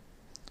light.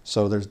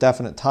 So there's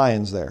definite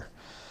tie-ins there.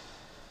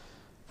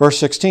 Verse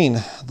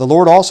 16, the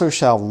Lord also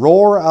shall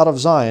roar out of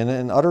Zion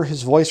and utter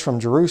his voice from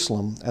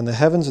Jerusalem, and the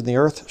heavens and the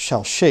earth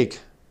shall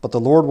shake, but the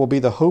Lord will be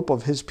the hope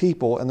of his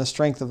people and the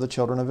strength of the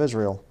children of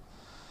Israel.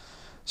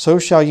 So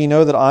shall ye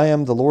know that I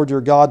am the Lord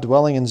your God,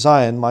 dwelling in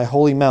Zion, my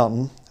holy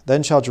mountain.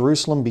 Then shall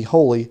Jerusalem be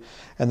holy,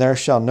 and there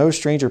shall no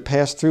stranger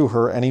pass through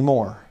her any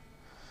more.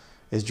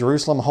 Is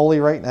Jerusalem holy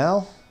right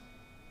now?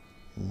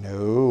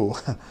 No,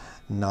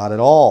 not at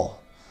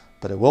all.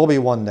 But it will be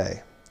one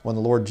day when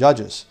the Lord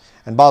judges.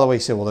 And by the way, you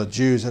say, well, the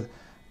Jews,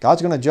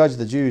 God's going to judge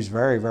the Jews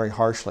very, very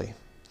harshly.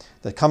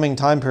 The coming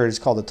time period is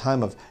called the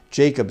time of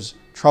Jacob's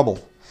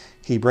trouble.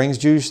 He brings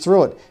Jews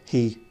through it.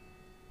 He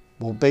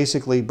will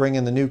basically bring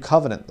in the new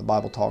covenant the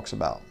Bible talks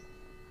about.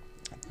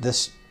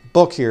 This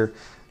book here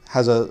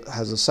has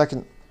a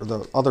second, or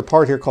the other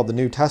part here called the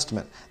New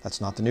Testament.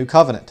 That's not the new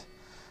covenant.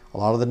 A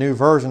lot of the new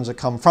versions that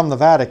come from the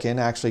Vatican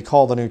actually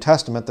call the New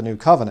Testament the new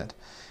covenant.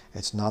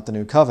 It's not the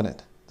new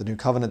covenant. The new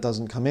covenant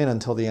doesn't come in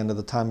until the end of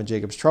the time of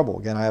Jacob's trouble.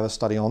 Again, I have a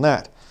study on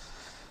that.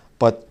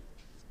 But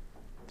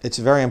it's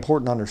very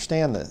important to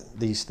understand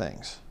these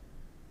things.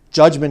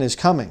 Judgment is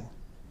coming.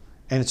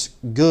 And it's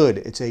good.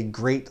 It's a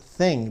great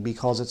thing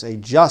because it's a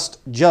just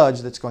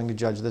judge that's going to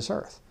judge this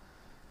earth.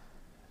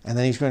 And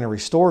then he's going to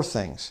restore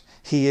things.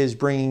 He is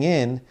bringing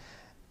in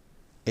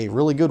a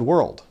really good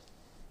world,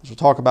 which we'll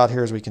talk about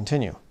here as we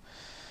continue.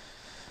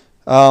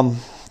 But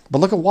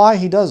look at why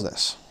he does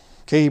this.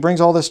 Okay, he brings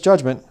all this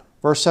judgment.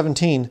 Verse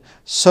 17,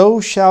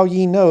 so shall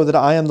ye know that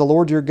I am the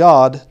Lord your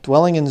God,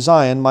 dwelling in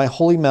Zion, my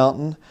holy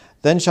mountain.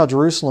 Then shall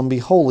Jerusalem be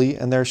holy,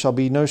 and there shall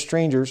no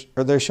strangers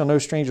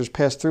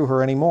pass through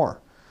her any more.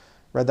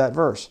 Read that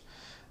verse.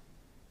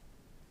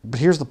 But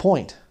here's the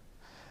point.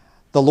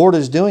 The Lord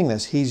is doing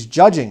this. He's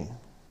judging,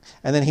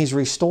 and then he's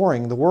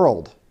restoring the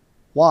world.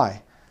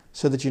 Why?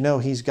 So that you know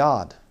he's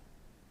God.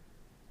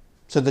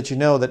 So that you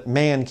know that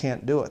man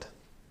can't do it.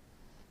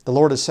 The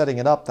Lord is setting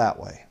it up that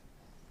way.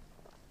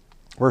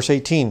 Verse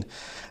 18,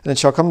 and it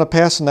shall come to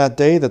pass in that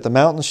day that the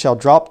mountains shall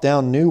drop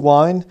down new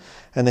wine,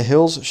 and the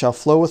hills shall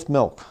flow with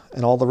milk,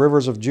 and all the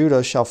rivers of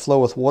Judah shall flow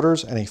with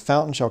waters, and a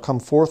fountain shall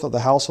come forth of the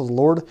house of the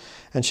Lord,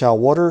 and shall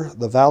water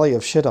the valley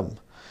of Shittim.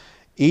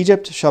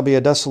 Egypt shall be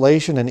a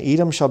desolation, and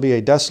Edom shall be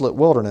a desolate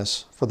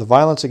wilderness, for the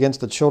violence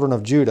against the children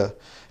of Judah,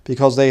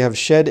 because they have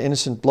shed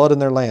innocent blood in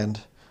their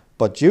land.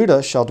 But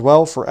Judah shall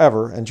dwell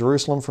forever, and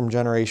Jerusalem from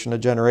generation to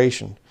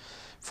generation.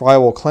 For I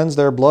will cleanse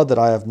their blood that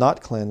I have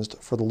not cleansed,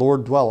 for the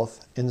Lord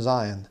dwelleth in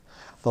Zion.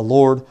 The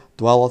Lord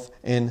dwelleth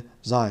in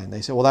Zion.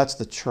 They say, well, that's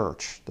the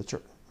church. The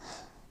church.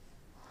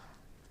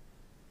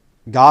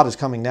 God is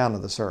coming down to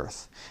this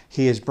earth.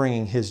 He is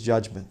bringing his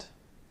judgment.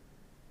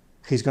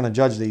 He's going to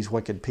judge these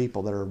wicked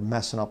people that are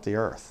messing up the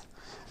earth.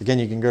 Again,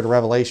 you can go to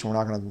Revelation. We're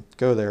not going to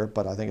go there,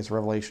 but I think it's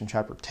Revelation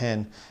chapter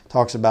 10. It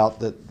talks about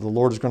that the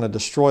Lord is going to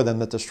destroy them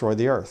that destroy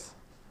the earth.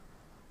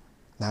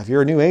 Now, if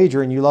you're a New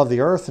Ager and you love the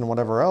earth and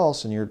whatever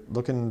else, and you're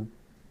looking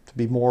to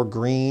be more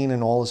green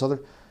and all this other,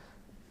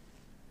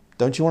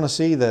 don't you want to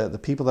see the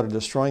people that are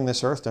destroying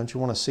this earth? Don't you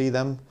want to see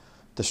them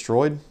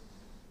destroyed?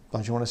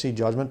 Don't you want to see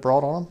judgment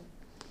brought on them?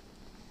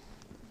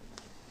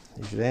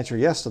 You should answer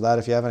yes to that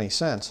if you have any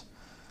sense.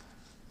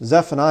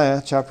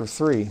 Zephaniah chapter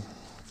 3.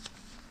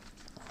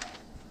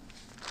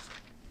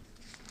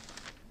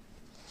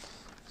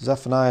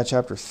 Zephaniah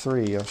chapter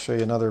 3. I'll show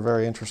you another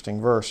very interesting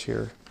verse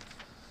here.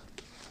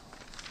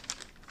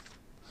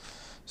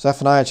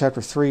 Zephaniah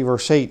chapter 3,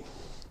 verse 8.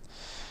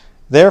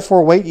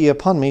 Therefore wait ye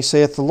upon me,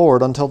 saith the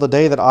Lord, until the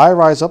day that I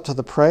rise up to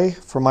the prey,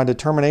 for my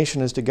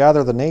determination is to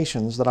gather the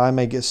nations, that I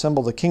may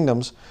assemble the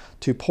kingdoms,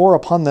 to pour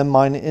upon them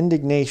mine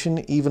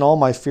indignation, even all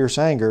my fierce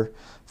anger,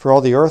 for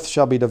all the earth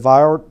shall be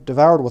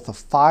devoured with the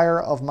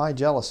fire of my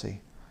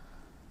jealousy.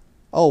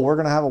 Oh, we're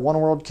going to have a one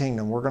world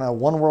kingdom. We're going to have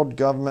one world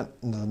government,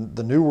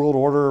 the New World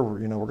Order.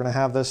 We're going to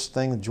have this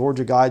thing, the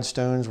Georgia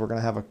Guidestones. We're going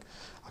to have a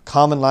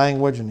common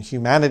language, and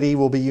humanity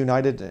will be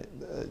united.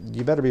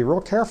 You better be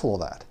real careful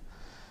of that.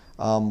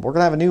 We're going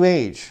to have a new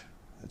age.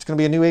 It's going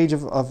to be a new age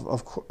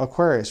of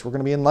Aquarius. We're going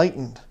to be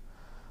enlightened.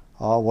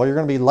 Well, you're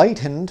going to be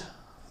lightened,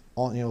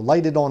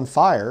 lighted on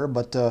fire,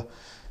 but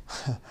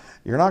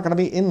you're not going to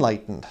be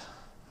enlightened.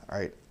 All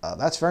right,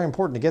 that's very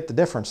important to get the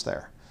difference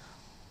there.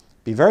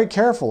 Be very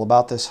careful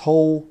about this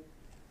whole,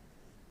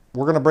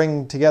 we're going to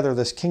bring together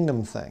this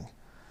kingdom thing.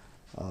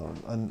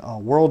 A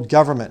world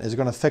government is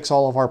going to fix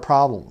all of our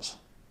problems.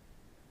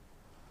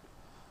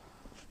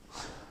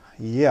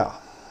 Yeah.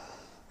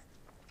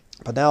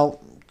 But now,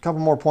 a couple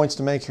more points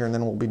to make here and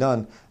then we'll be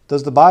done.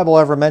 Does the Bible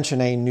ever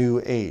mention a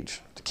new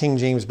age? The King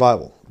James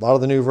Bible. A lot of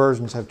the new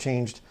versions have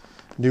changed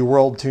New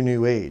World to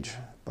New Age.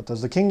 But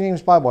does the King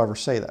James Bible ever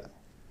say that?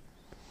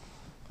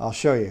 I'll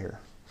show you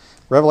here.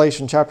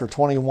 Revelation chapter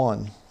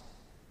 21.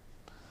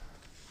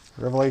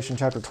 Revelation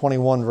chapter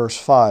 21, verse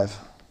 5.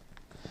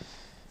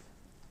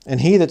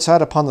 And he that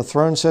sat upon the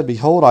throne said,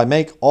 Behold, I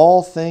make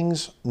all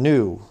things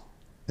new.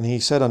 And he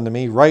said unto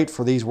me, Write,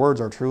 for these words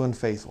are true and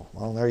faithful.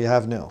 Well, there you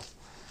have new.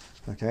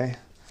 Okay?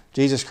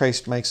 Jesus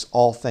Christ makes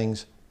all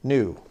things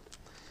new.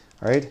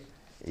 All right?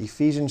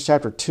 Ephesians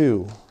chapter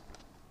 2.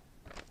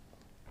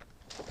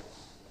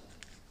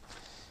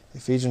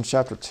 Ephesians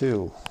chapter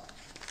 2.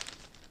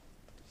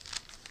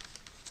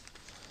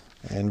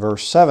 And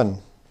verse 7.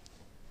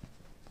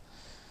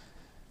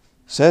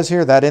 Says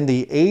here that in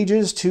the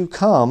ages to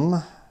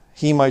come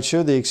he might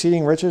show the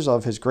exceeding riches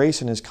of his grace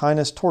and his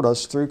kindness toward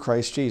us through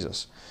Christ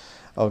Jesus.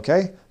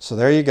 Okay, so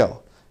there you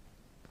go.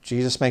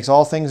 Jesus makes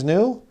all things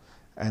new,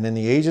 and in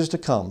the ages to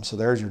come. So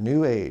there's your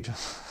new age.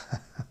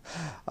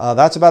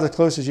 That's about as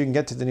close as you can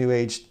get to the new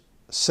age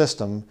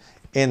system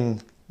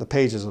in the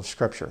pages of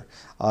Scripture.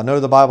 No,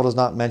 the Bible does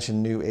not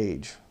mention New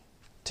Age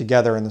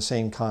together in the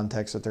same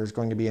context, that there's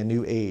going to be a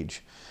New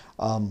Age.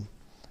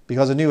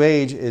 Because a New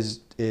Age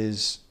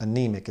is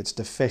anemic, it's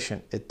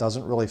deficient, it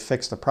doesn't really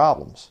fix the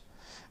problems.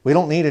 We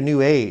don't need a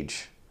New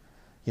Age.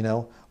 You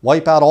know,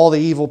 wipe out all the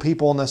evil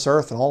people on this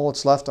earth, and all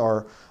that's left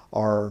are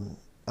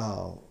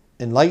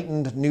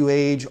enlightened, New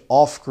Age,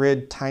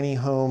 off-grid, tiny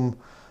home,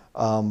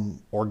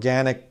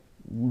 organic,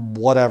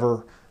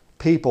 whatever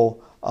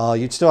people.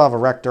 You'd still have a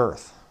wrecked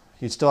earth.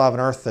 You'd still have an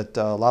earth that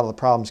a lot of the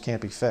problems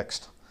can't be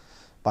fixed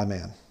by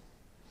man.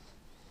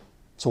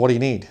 So what do you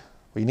need?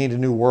 Well, you need a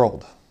new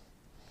world.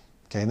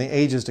 Okay, and the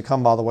ages to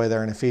come, by the way,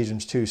 there in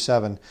Ephesians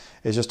 2:7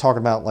 is just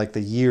talking about like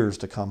the years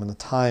to come and the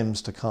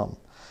times to come.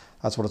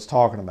 That's what it's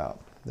talking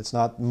about. It's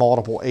not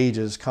multiple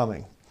ages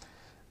coming.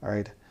 All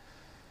right.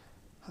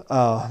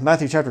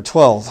 Matthew chapter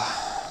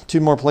 12.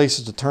 Two more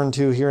places to turn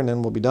to here and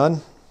then we'll be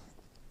done.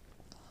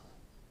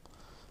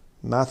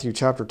 Matthew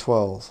chapter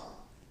 12.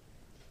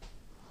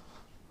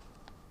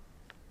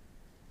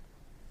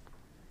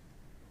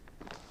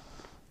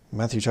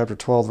 Matthew chapter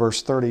 12,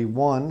 verse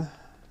 31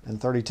 and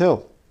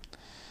 32.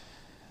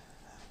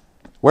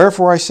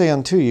 Wherefore I say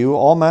unto you,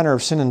 all manner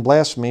of sin and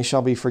blasphemy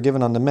shall be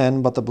forgiven unto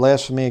men, but the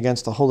blasphemy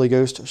against the Holy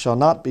Ghost shall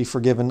not be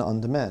forgiven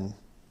unto men.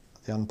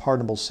 The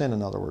unpardonable sin,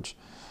 in other words.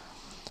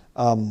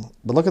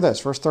 But look at this,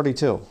 verse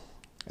 32.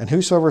 And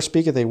whosoever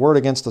speaketh a word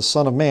against the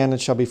Son of Man, it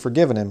shall be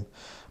forgiven him.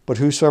 But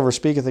whosoever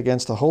speaketh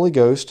against the Holy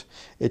Ghost,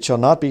 it shall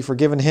not be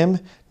forgiven him,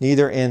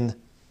 neither in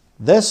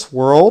this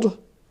world,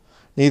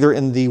 neither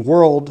in the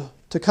world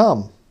to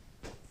come.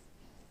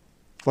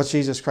 What's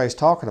Jesus Christ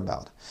talking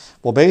about?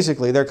 Well,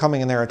 basically, they're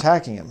coming and they're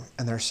attacking him,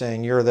 and they're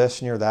saying, "You're this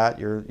and you're that.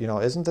 You're,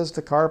 isn't this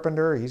the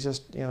carpenter? He's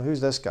just,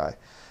 who's this guy?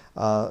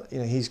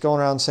 He's going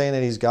around saying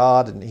that he's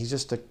God, and he's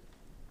just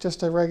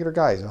a regular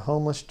guy. He's a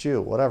homeless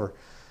Jew, whatever."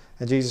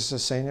 And Jesus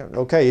is saying,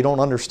 "Okay, you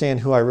don't understand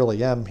who I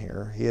really am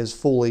here. He is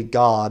fully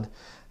God.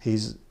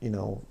 He's,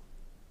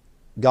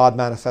 God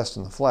manifest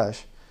in the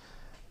flesh.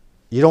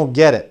 You don't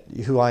get it,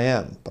 who I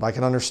am, but I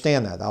can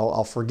understand that.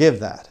 I'll forgive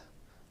that.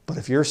 But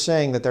if you're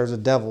saying that there's a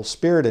devil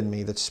spirit in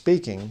me that's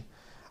speaking,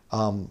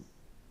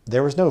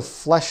 there was no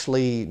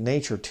fleshly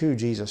nature to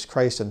Jesus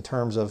Christ in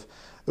terms of,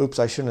 oops,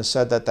 I shouldn't have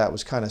said that, that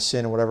was kind of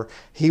sin or whatever.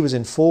 He was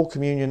in full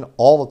communion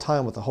all the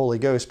time with the Holy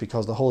Ghost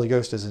because the Holy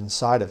Ghost is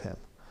inside of him.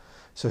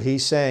 So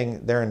he's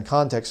saying, there in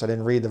context, I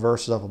didn't read the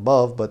verses up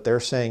above, but they're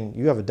saying,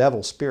 you have a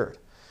devil spirit.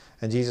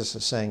 And Jesus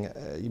is saying,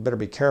 you better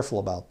be careful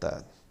about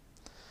that.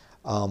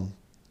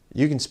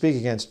 You can speak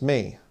against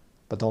me,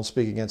 but don't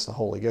speak against the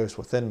Holy Ghost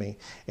within me.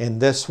 In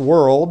this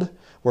world,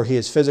 where he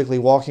is physically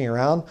walking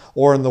around,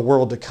 or in the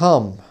world to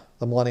come,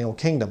 the millennial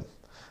kingdom,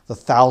 the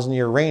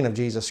 1,000-year reign of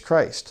Jesus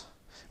Christ,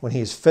 when he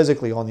is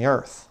physically on the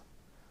earth.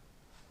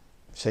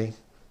 See?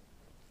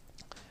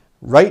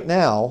 Right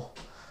now,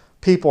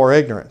 people are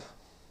ignorant.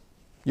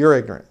 You're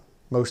ignorant,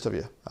 most of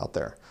you out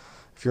there.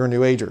 If you're a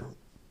New Ager,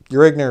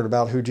 you're ignorant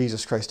about who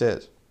Jesus Christ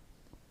is.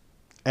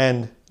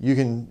 And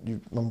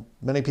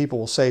many people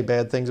will say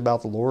bad things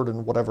about the Lord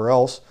and whatever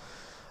else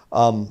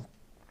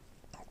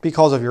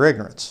because of your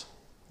ignorance.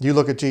 You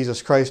look at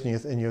Jesus Christ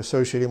and you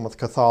associate him with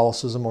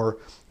Catholicism or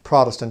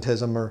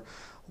Protestantism or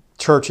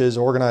churches,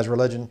 organized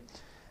religion,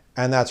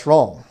 and that's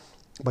wrong.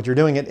 But you're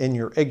doing it in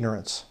your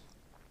ignorance.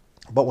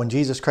 But when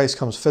Jesus Christ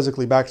comes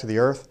physically back to the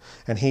earth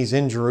and he's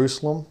in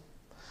Jerusalem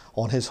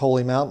on his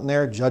holy mountain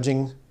there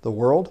judging the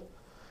world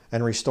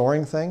and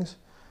restoring things,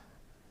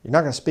 you're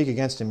not going to speak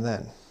against him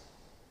then.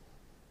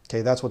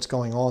 Okay, that's what's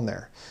going on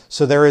there.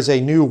 So there is a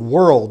new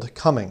world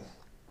coming.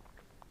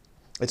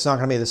 It's not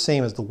going to be the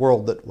same as the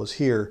world that was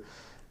here,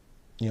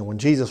 when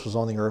Jesus was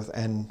on the earth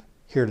and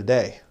here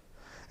today.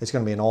 It's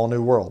going to be an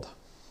all-new world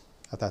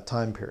at that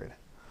time period.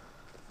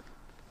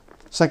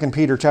 2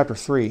 Peter chapter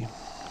 3.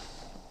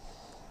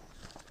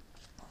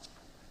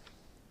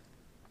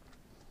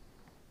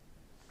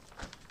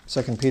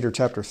 Second Peter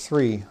chapter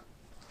 3.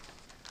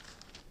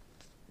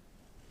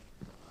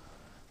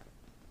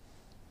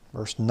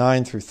 Verse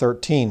 9 through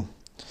 13.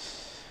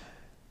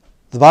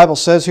 The Bible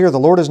says here, the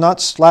Lord is not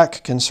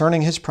slack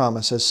concerning his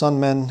promise, as some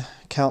men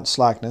count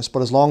slackness,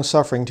 but is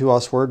long-suffering to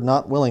usward,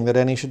 not willing that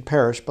any should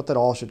perish, but that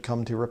all should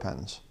come to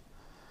repentance.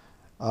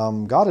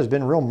 God has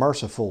been real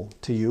merciful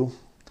to you,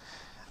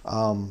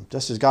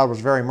 just as God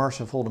was very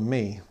merciful to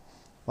me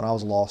when I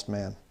was a lost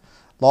man.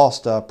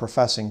 Lost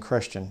professing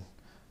Christian,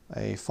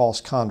 a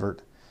false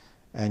convert,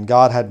 and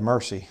God had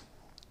mercy.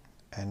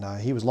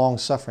 And he was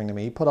long-suffering to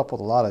me. He put up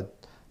with a lot of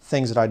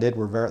things that I did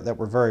that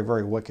were very,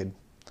 very wicked.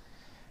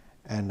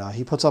 And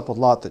he puts up with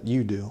a lot that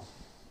you do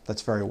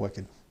that's very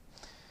wicked.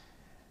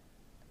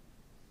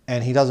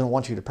 And he doesn't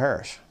want you to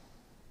perish.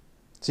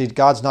 See,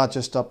 God's not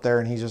just up there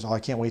and he's just, I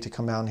can't wait to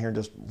come down here and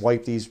just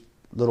wipe these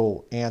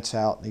little ants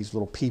out, these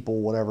little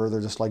people, whatever.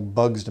 They're just like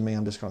bugs to me.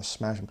 I'm just going to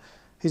smash them.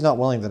 He's not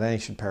willing that any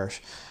should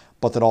perish,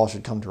 but that all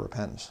should come to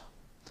repentance.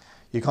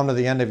 You come to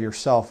the end of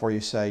yourself where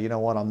you say, you know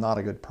what, I'm not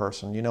a good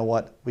person. You know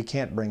what, we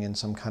can't bring in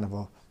some kind of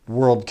a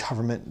world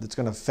government that's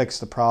going to fix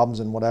the problems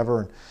and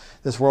whatever. And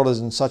this world is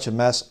in such a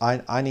mess.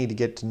 I need to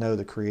get to know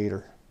the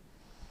Creator.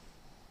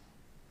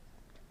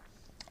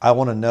 I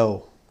want to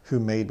know who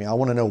made me. I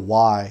want to know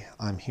why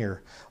I'm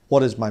here.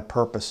 What is my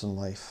purpose in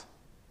life?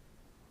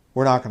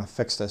 We're not going to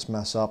fix this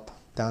mess up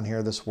down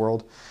here, this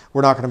world.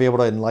 We're not going to be able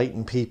to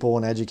enlighten people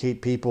and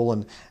educate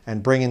people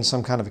and bring in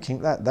some kind of a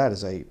kingdom. That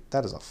is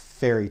a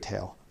fairy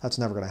tale. That's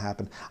never going to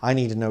happen. I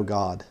need to know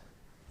God.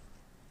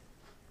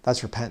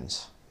 That's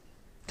repentance.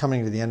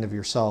 Coming to the end of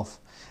yourself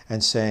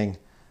and saying,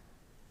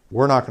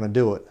 we're not going to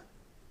do it.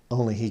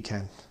 Only He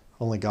can.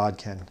 Only God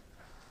can.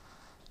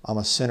 I'm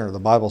a sinner. The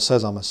Bible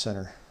says I'm a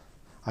sinner.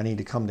 I need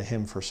to come to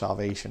Him for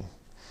salvation.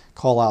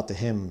 Call out to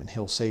Him and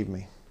He'll save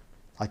me.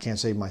 I can't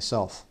save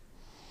myself.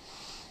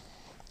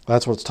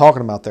 That's what it's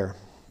talking about there.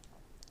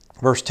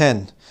 Verse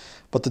 10,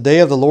 but the day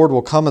of the Lord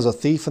will come as a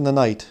thief in the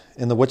night,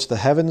 in the which the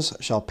heavens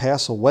shall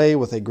pass away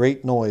with a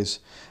great noise,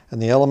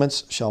 and the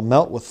elements shall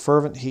melt with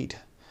fervent heat.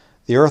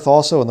 The earth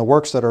also and the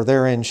works that are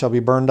therein shall be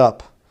burned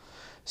up.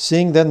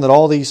 Seeing then that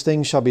all these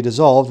things shall be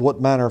dissolved,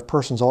 what manner of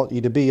persons ought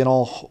ye to be in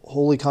all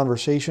holy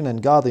conversation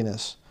and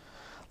godliness,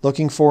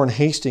 looking for and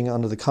hasting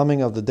unto the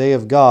coming of the day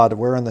of God,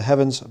 wherein the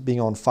heavens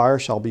being on fire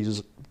shall be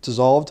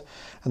dissolved,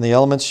 and the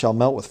elements shall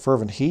melt with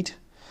fervent heat?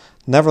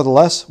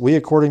 Nevertheless, we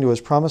according to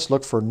His promise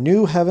look for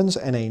new heavens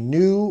and a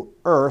new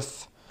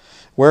earth,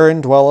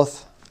 wherein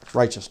dwelleth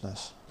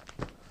righteousness.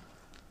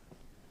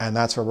 And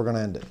that's where we're going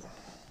to end it.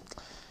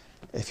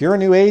 If you're a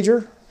New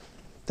Ager,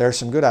 there's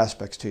some good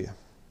aspects to you.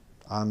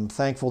 I'm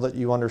thankful that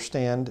you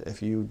understand,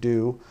 if you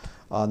do,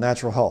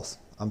 natural health.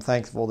 I'm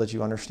thankful that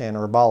you understand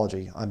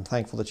herbology. I'm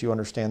thankful that you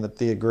understand that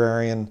the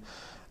agrarian,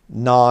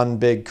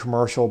 non-big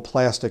commercial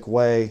plastic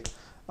way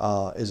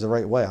is the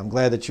right way. I'm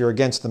glad that you're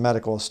against the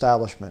medical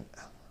establishment.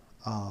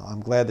 I'm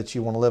glad that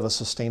you want to live a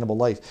sustainable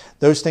life.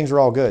 Those things are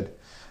all good.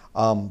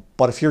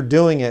 But if you're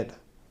doing it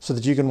so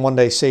that you can one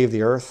day save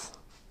the earth,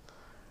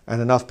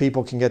 and enough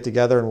people can get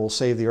together and we'll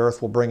save the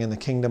earth, we'll bring in the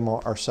kingdom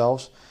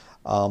ourselves,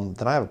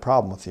 then I have a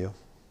problem with you.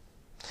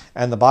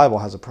 And the Bible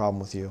has a problem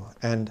with you.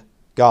 And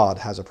God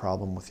has a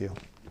problem with you.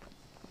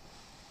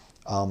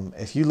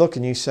 If you look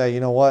and you say,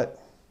 you know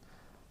what,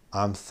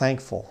 I'm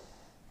thankful.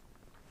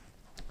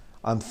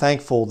 I'm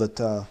thankful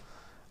that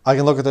I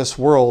can look at this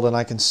world and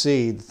I can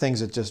see the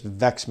things that just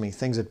vex me,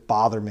 things that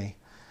bother me.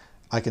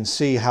 I can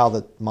see how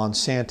that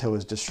Monsanto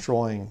is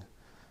destroying,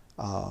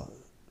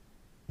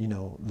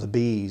 the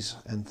bees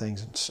and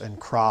things and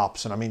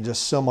crops, and I mean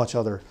just so much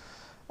other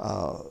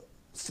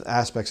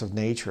aspects of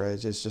nature.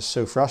 It's just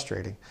so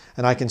frustrating.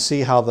 And I can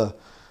see how the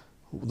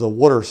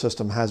water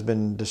system has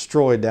been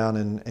destroyed down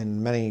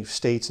in many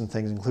states and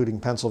things, including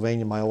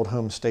Pennsylvania, my old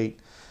home state,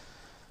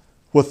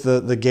 with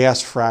the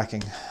gas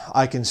fracking.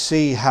 I can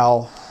see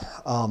how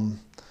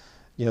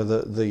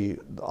the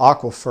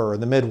aquifer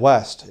in the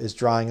Midwest is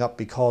drying up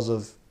because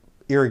of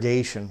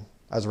irrigation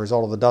as a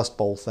result of the Dust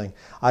Bowl thing.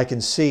 I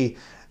can see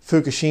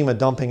Fukushima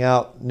dumping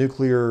out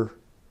nuclear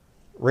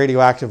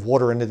radioactive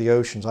water into the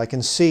oceans. I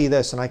can see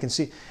this, and I can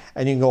see,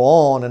 and you can go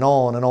on and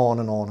on and on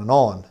and on and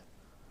on.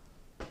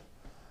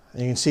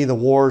 And you can see the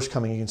wars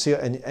coming. You can see,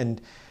 and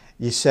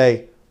you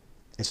say,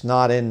 it's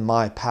not in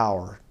my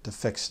power to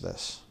fix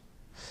this.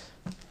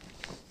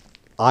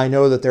 I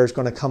know that there's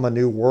going to come a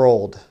new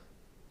world,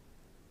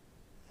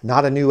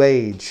 not a new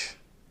age,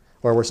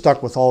 where we're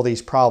stuck with all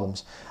these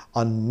problems.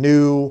 A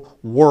new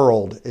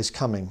world is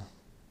coming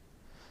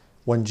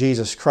when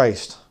Jesus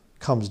Christ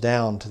comes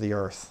down to the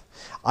earth.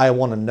 I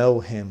want to know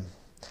Him.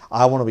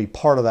 I want to be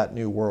part of that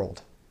new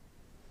world.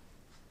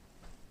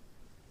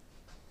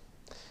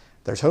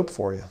 There's hope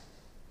for you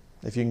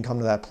if you can come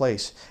to that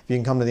place. If you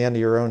can come to the end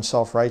of your own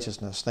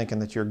self-righteousness, thinking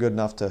that you're good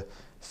enough to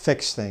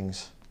fix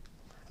things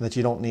and that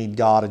you don't need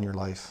God in your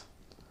life.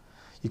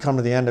 You come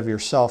to the end of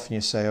yourself and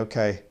you say,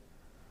 okay,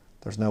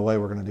 there's no way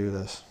we're going to do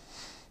this.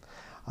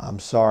 I'm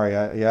sorry.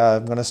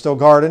 I'm going to still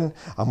garden.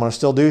 I'm going to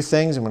still do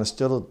things. I'm going to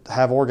still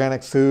have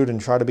organic food and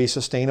try to be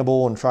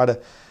sustainable and try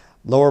to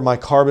lower my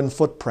carbon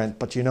footprint.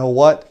 But you know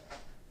what?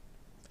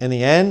 In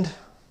the end,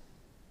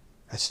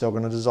 it's still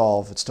going to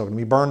dissolve. It's still going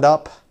to be burned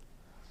up.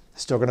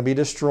 It's still going to be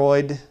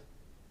destroyed.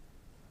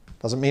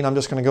 Doesn't mean I'm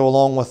just going to go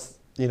along with,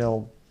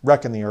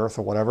 wrecking the earth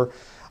or whatever.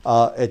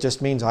 It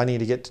just means I need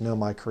to get to know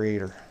my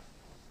Creator.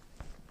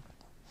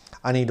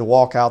 I need to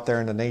walk out there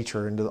into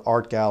nature, into the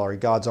art gallery,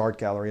 God's art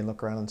gallery, and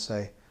look around and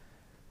say,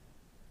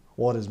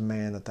 what is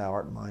man that thou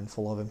art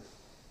mindful of him?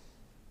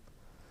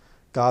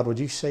 God, would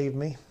you save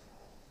me?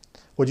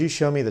 Would you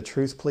show me the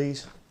truth,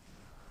 please?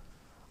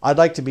 I'd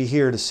like to be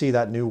here to see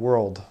that new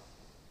world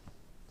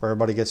where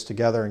everybody gets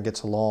together and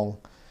gets along.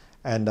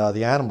 And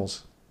the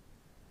animals,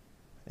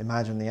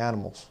 imagine the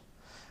animals.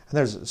 And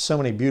there's so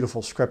many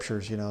beautiful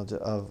scriptures,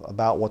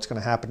 about what's going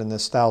to happen in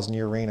this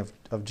 1,000-year reign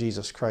of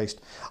Jesus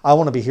Christ. I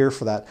want to be here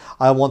for that.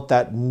 I want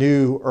that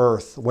new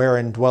earth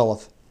wherein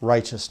dwelleth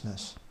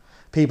righteousness.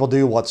 People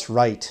do what's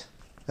right,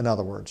 in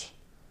other words.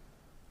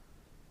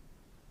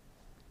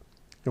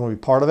 You want to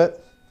be part of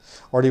it?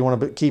 Or do you want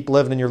to keep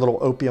living in your little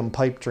opium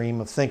pipe dream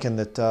of thinking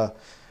that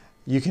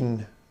you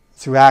can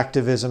through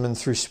activism and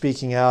through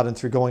speaking out and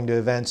through going to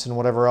events and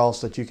whatever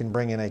else, that you can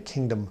bring in a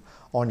kingdom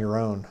on your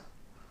own.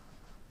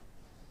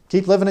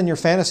 Keep living in your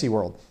fantasy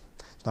world.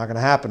 It's not going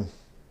to happen.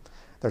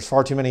 There's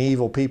far too many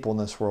evil people in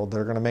this world that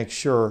are going to make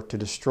sure to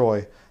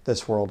destroy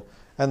this world.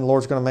 And the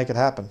Lord's going to make it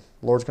happen.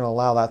 The Lord's going to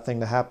allow that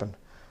thing to happen,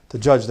 to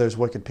judge those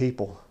wicked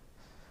people.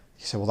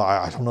 You say, well,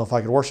 I don't know if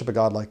I could worship a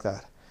God like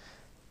that.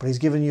 But He's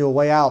given you a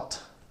way out.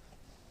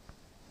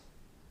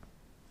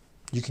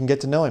 You can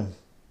get to know Him.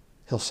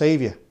 He'll save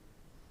you.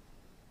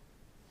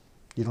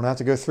 You don't have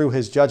to go through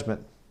His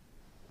judgment.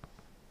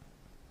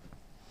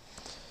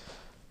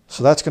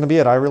 So that's going to be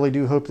it. I really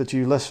do hope that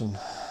you listen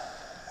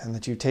and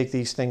that you take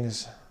these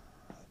things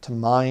to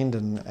mind.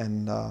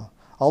 And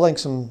I'll link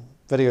some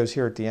videos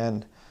here at the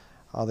end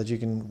that you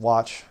can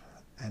watch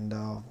and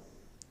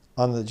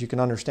that you can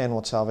understand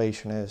what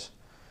salvation is.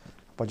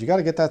 But you got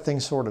to get that thing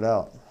sorted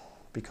out,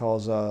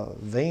 because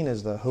vain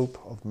is the hope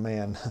of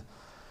man.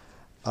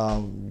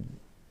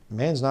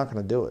 Man's not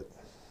going to do it.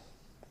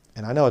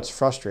 And I know it's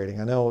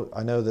frustrating. I know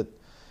that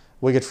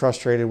we get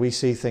frustrated. We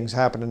see things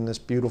happen in this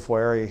beautiful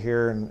area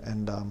here,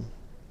 and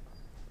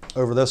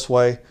over this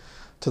way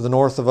to the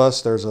north of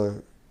us, there's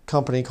a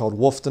company called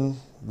Wolfton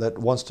that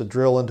wants to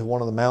drill into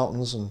one of the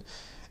mountains and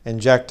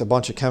inject a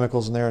bunch of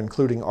chemicals in there,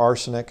 including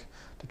arsenic,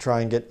 to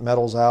try and get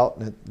metals out.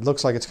 And it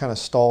looks like it's kind of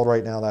stalled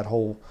right now, that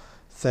whole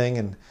thing.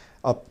 And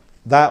up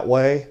that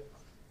way,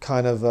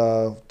 kind of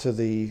to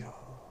the,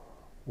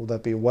 will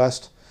that be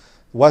west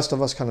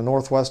of us, kind of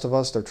northwest of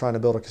us, they're trying to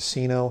build a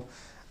casino.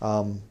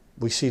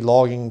 We see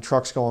logging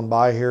trucks going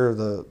by here.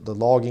 The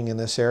logging in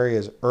this area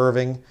is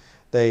Irving.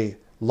 They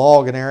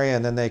log an area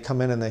and then they come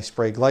in and they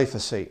spray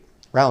glyphosate,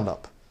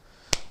 Roundup,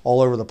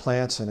 all over the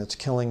plants, and it's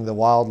killing the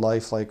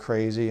wildlife like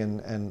crazy.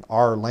 And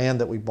our land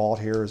that we bought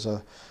here is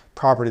a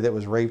property that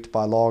was raped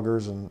by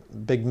loggers, and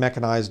big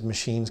mechanized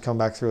machines come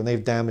back through, and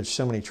they've damaged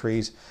so many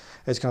trees.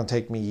 It's going to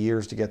take me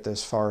years to get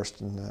this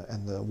forest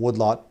and the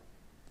woodlot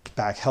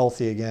back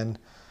healthy again.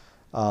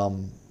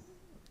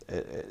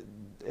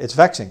 It's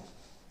vexing.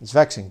 It's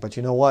vexing. But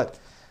you know what?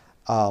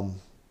 I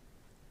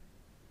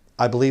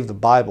believe the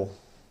Bible,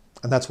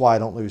 and that's why I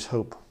don't lose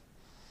hope.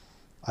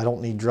 I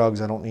don't need drugs.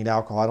 I don't need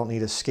alcohol. I don't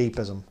need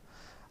escapism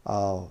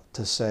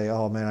to say,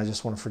 oh man, I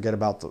just want to forget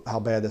about how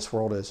bad this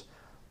world is.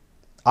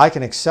 I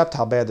can accept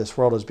how bad this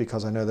world is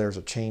because I know there's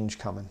a change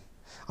coming.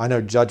 I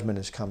know judgment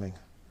is coming.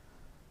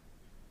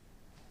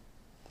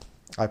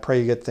 I pray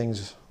you get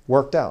things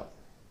worked out.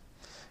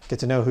 Get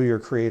to know who your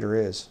Creator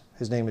is.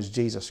 His name is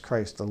Jesus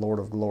Christ, the Lord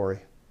of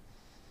glory.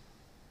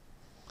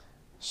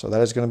 So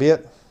that is going to be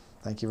it.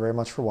 Thank you very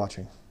much for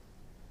watching.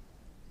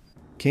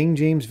 King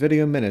James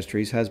Video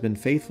Ministries has been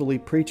faithfully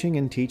preaching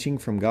and teaching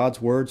from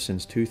God's Word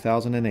since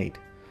 2008.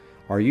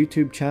 Our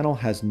YouTube channel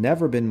has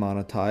never been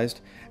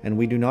monetized, and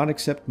we do not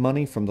accept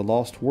money from the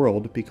lost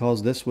world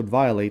because this would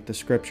violate the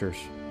Scriptures.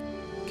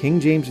 King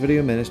James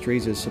Video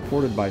Ministries is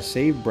supported by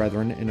saved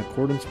brethren in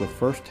accordance with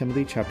 1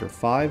 Timothy chapter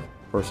 5,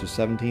 verses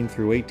 17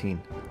 through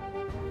 18.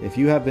 If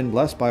you have been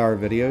blessed by our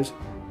videos,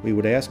 we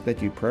would ask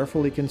that you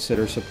prayerfully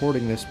consider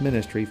supporting this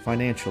ministry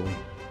financially.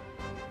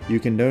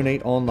 You can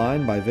donate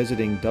online by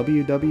visiting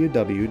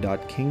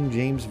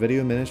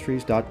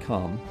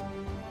www.KingJamesVideoMinistries.com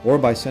or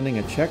by sending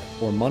a check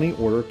or money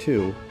order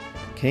to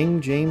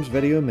King James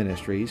Video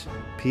Ministries,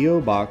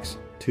 P.O. Box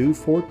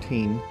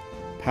 214,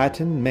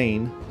 Patten,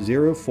 Maine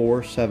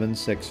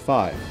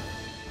 04765.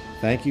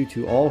 Thank you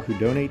to all who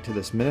donate to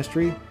this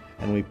ministry,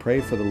 and we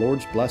pray for the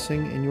Lord's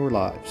blessing in your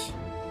lives.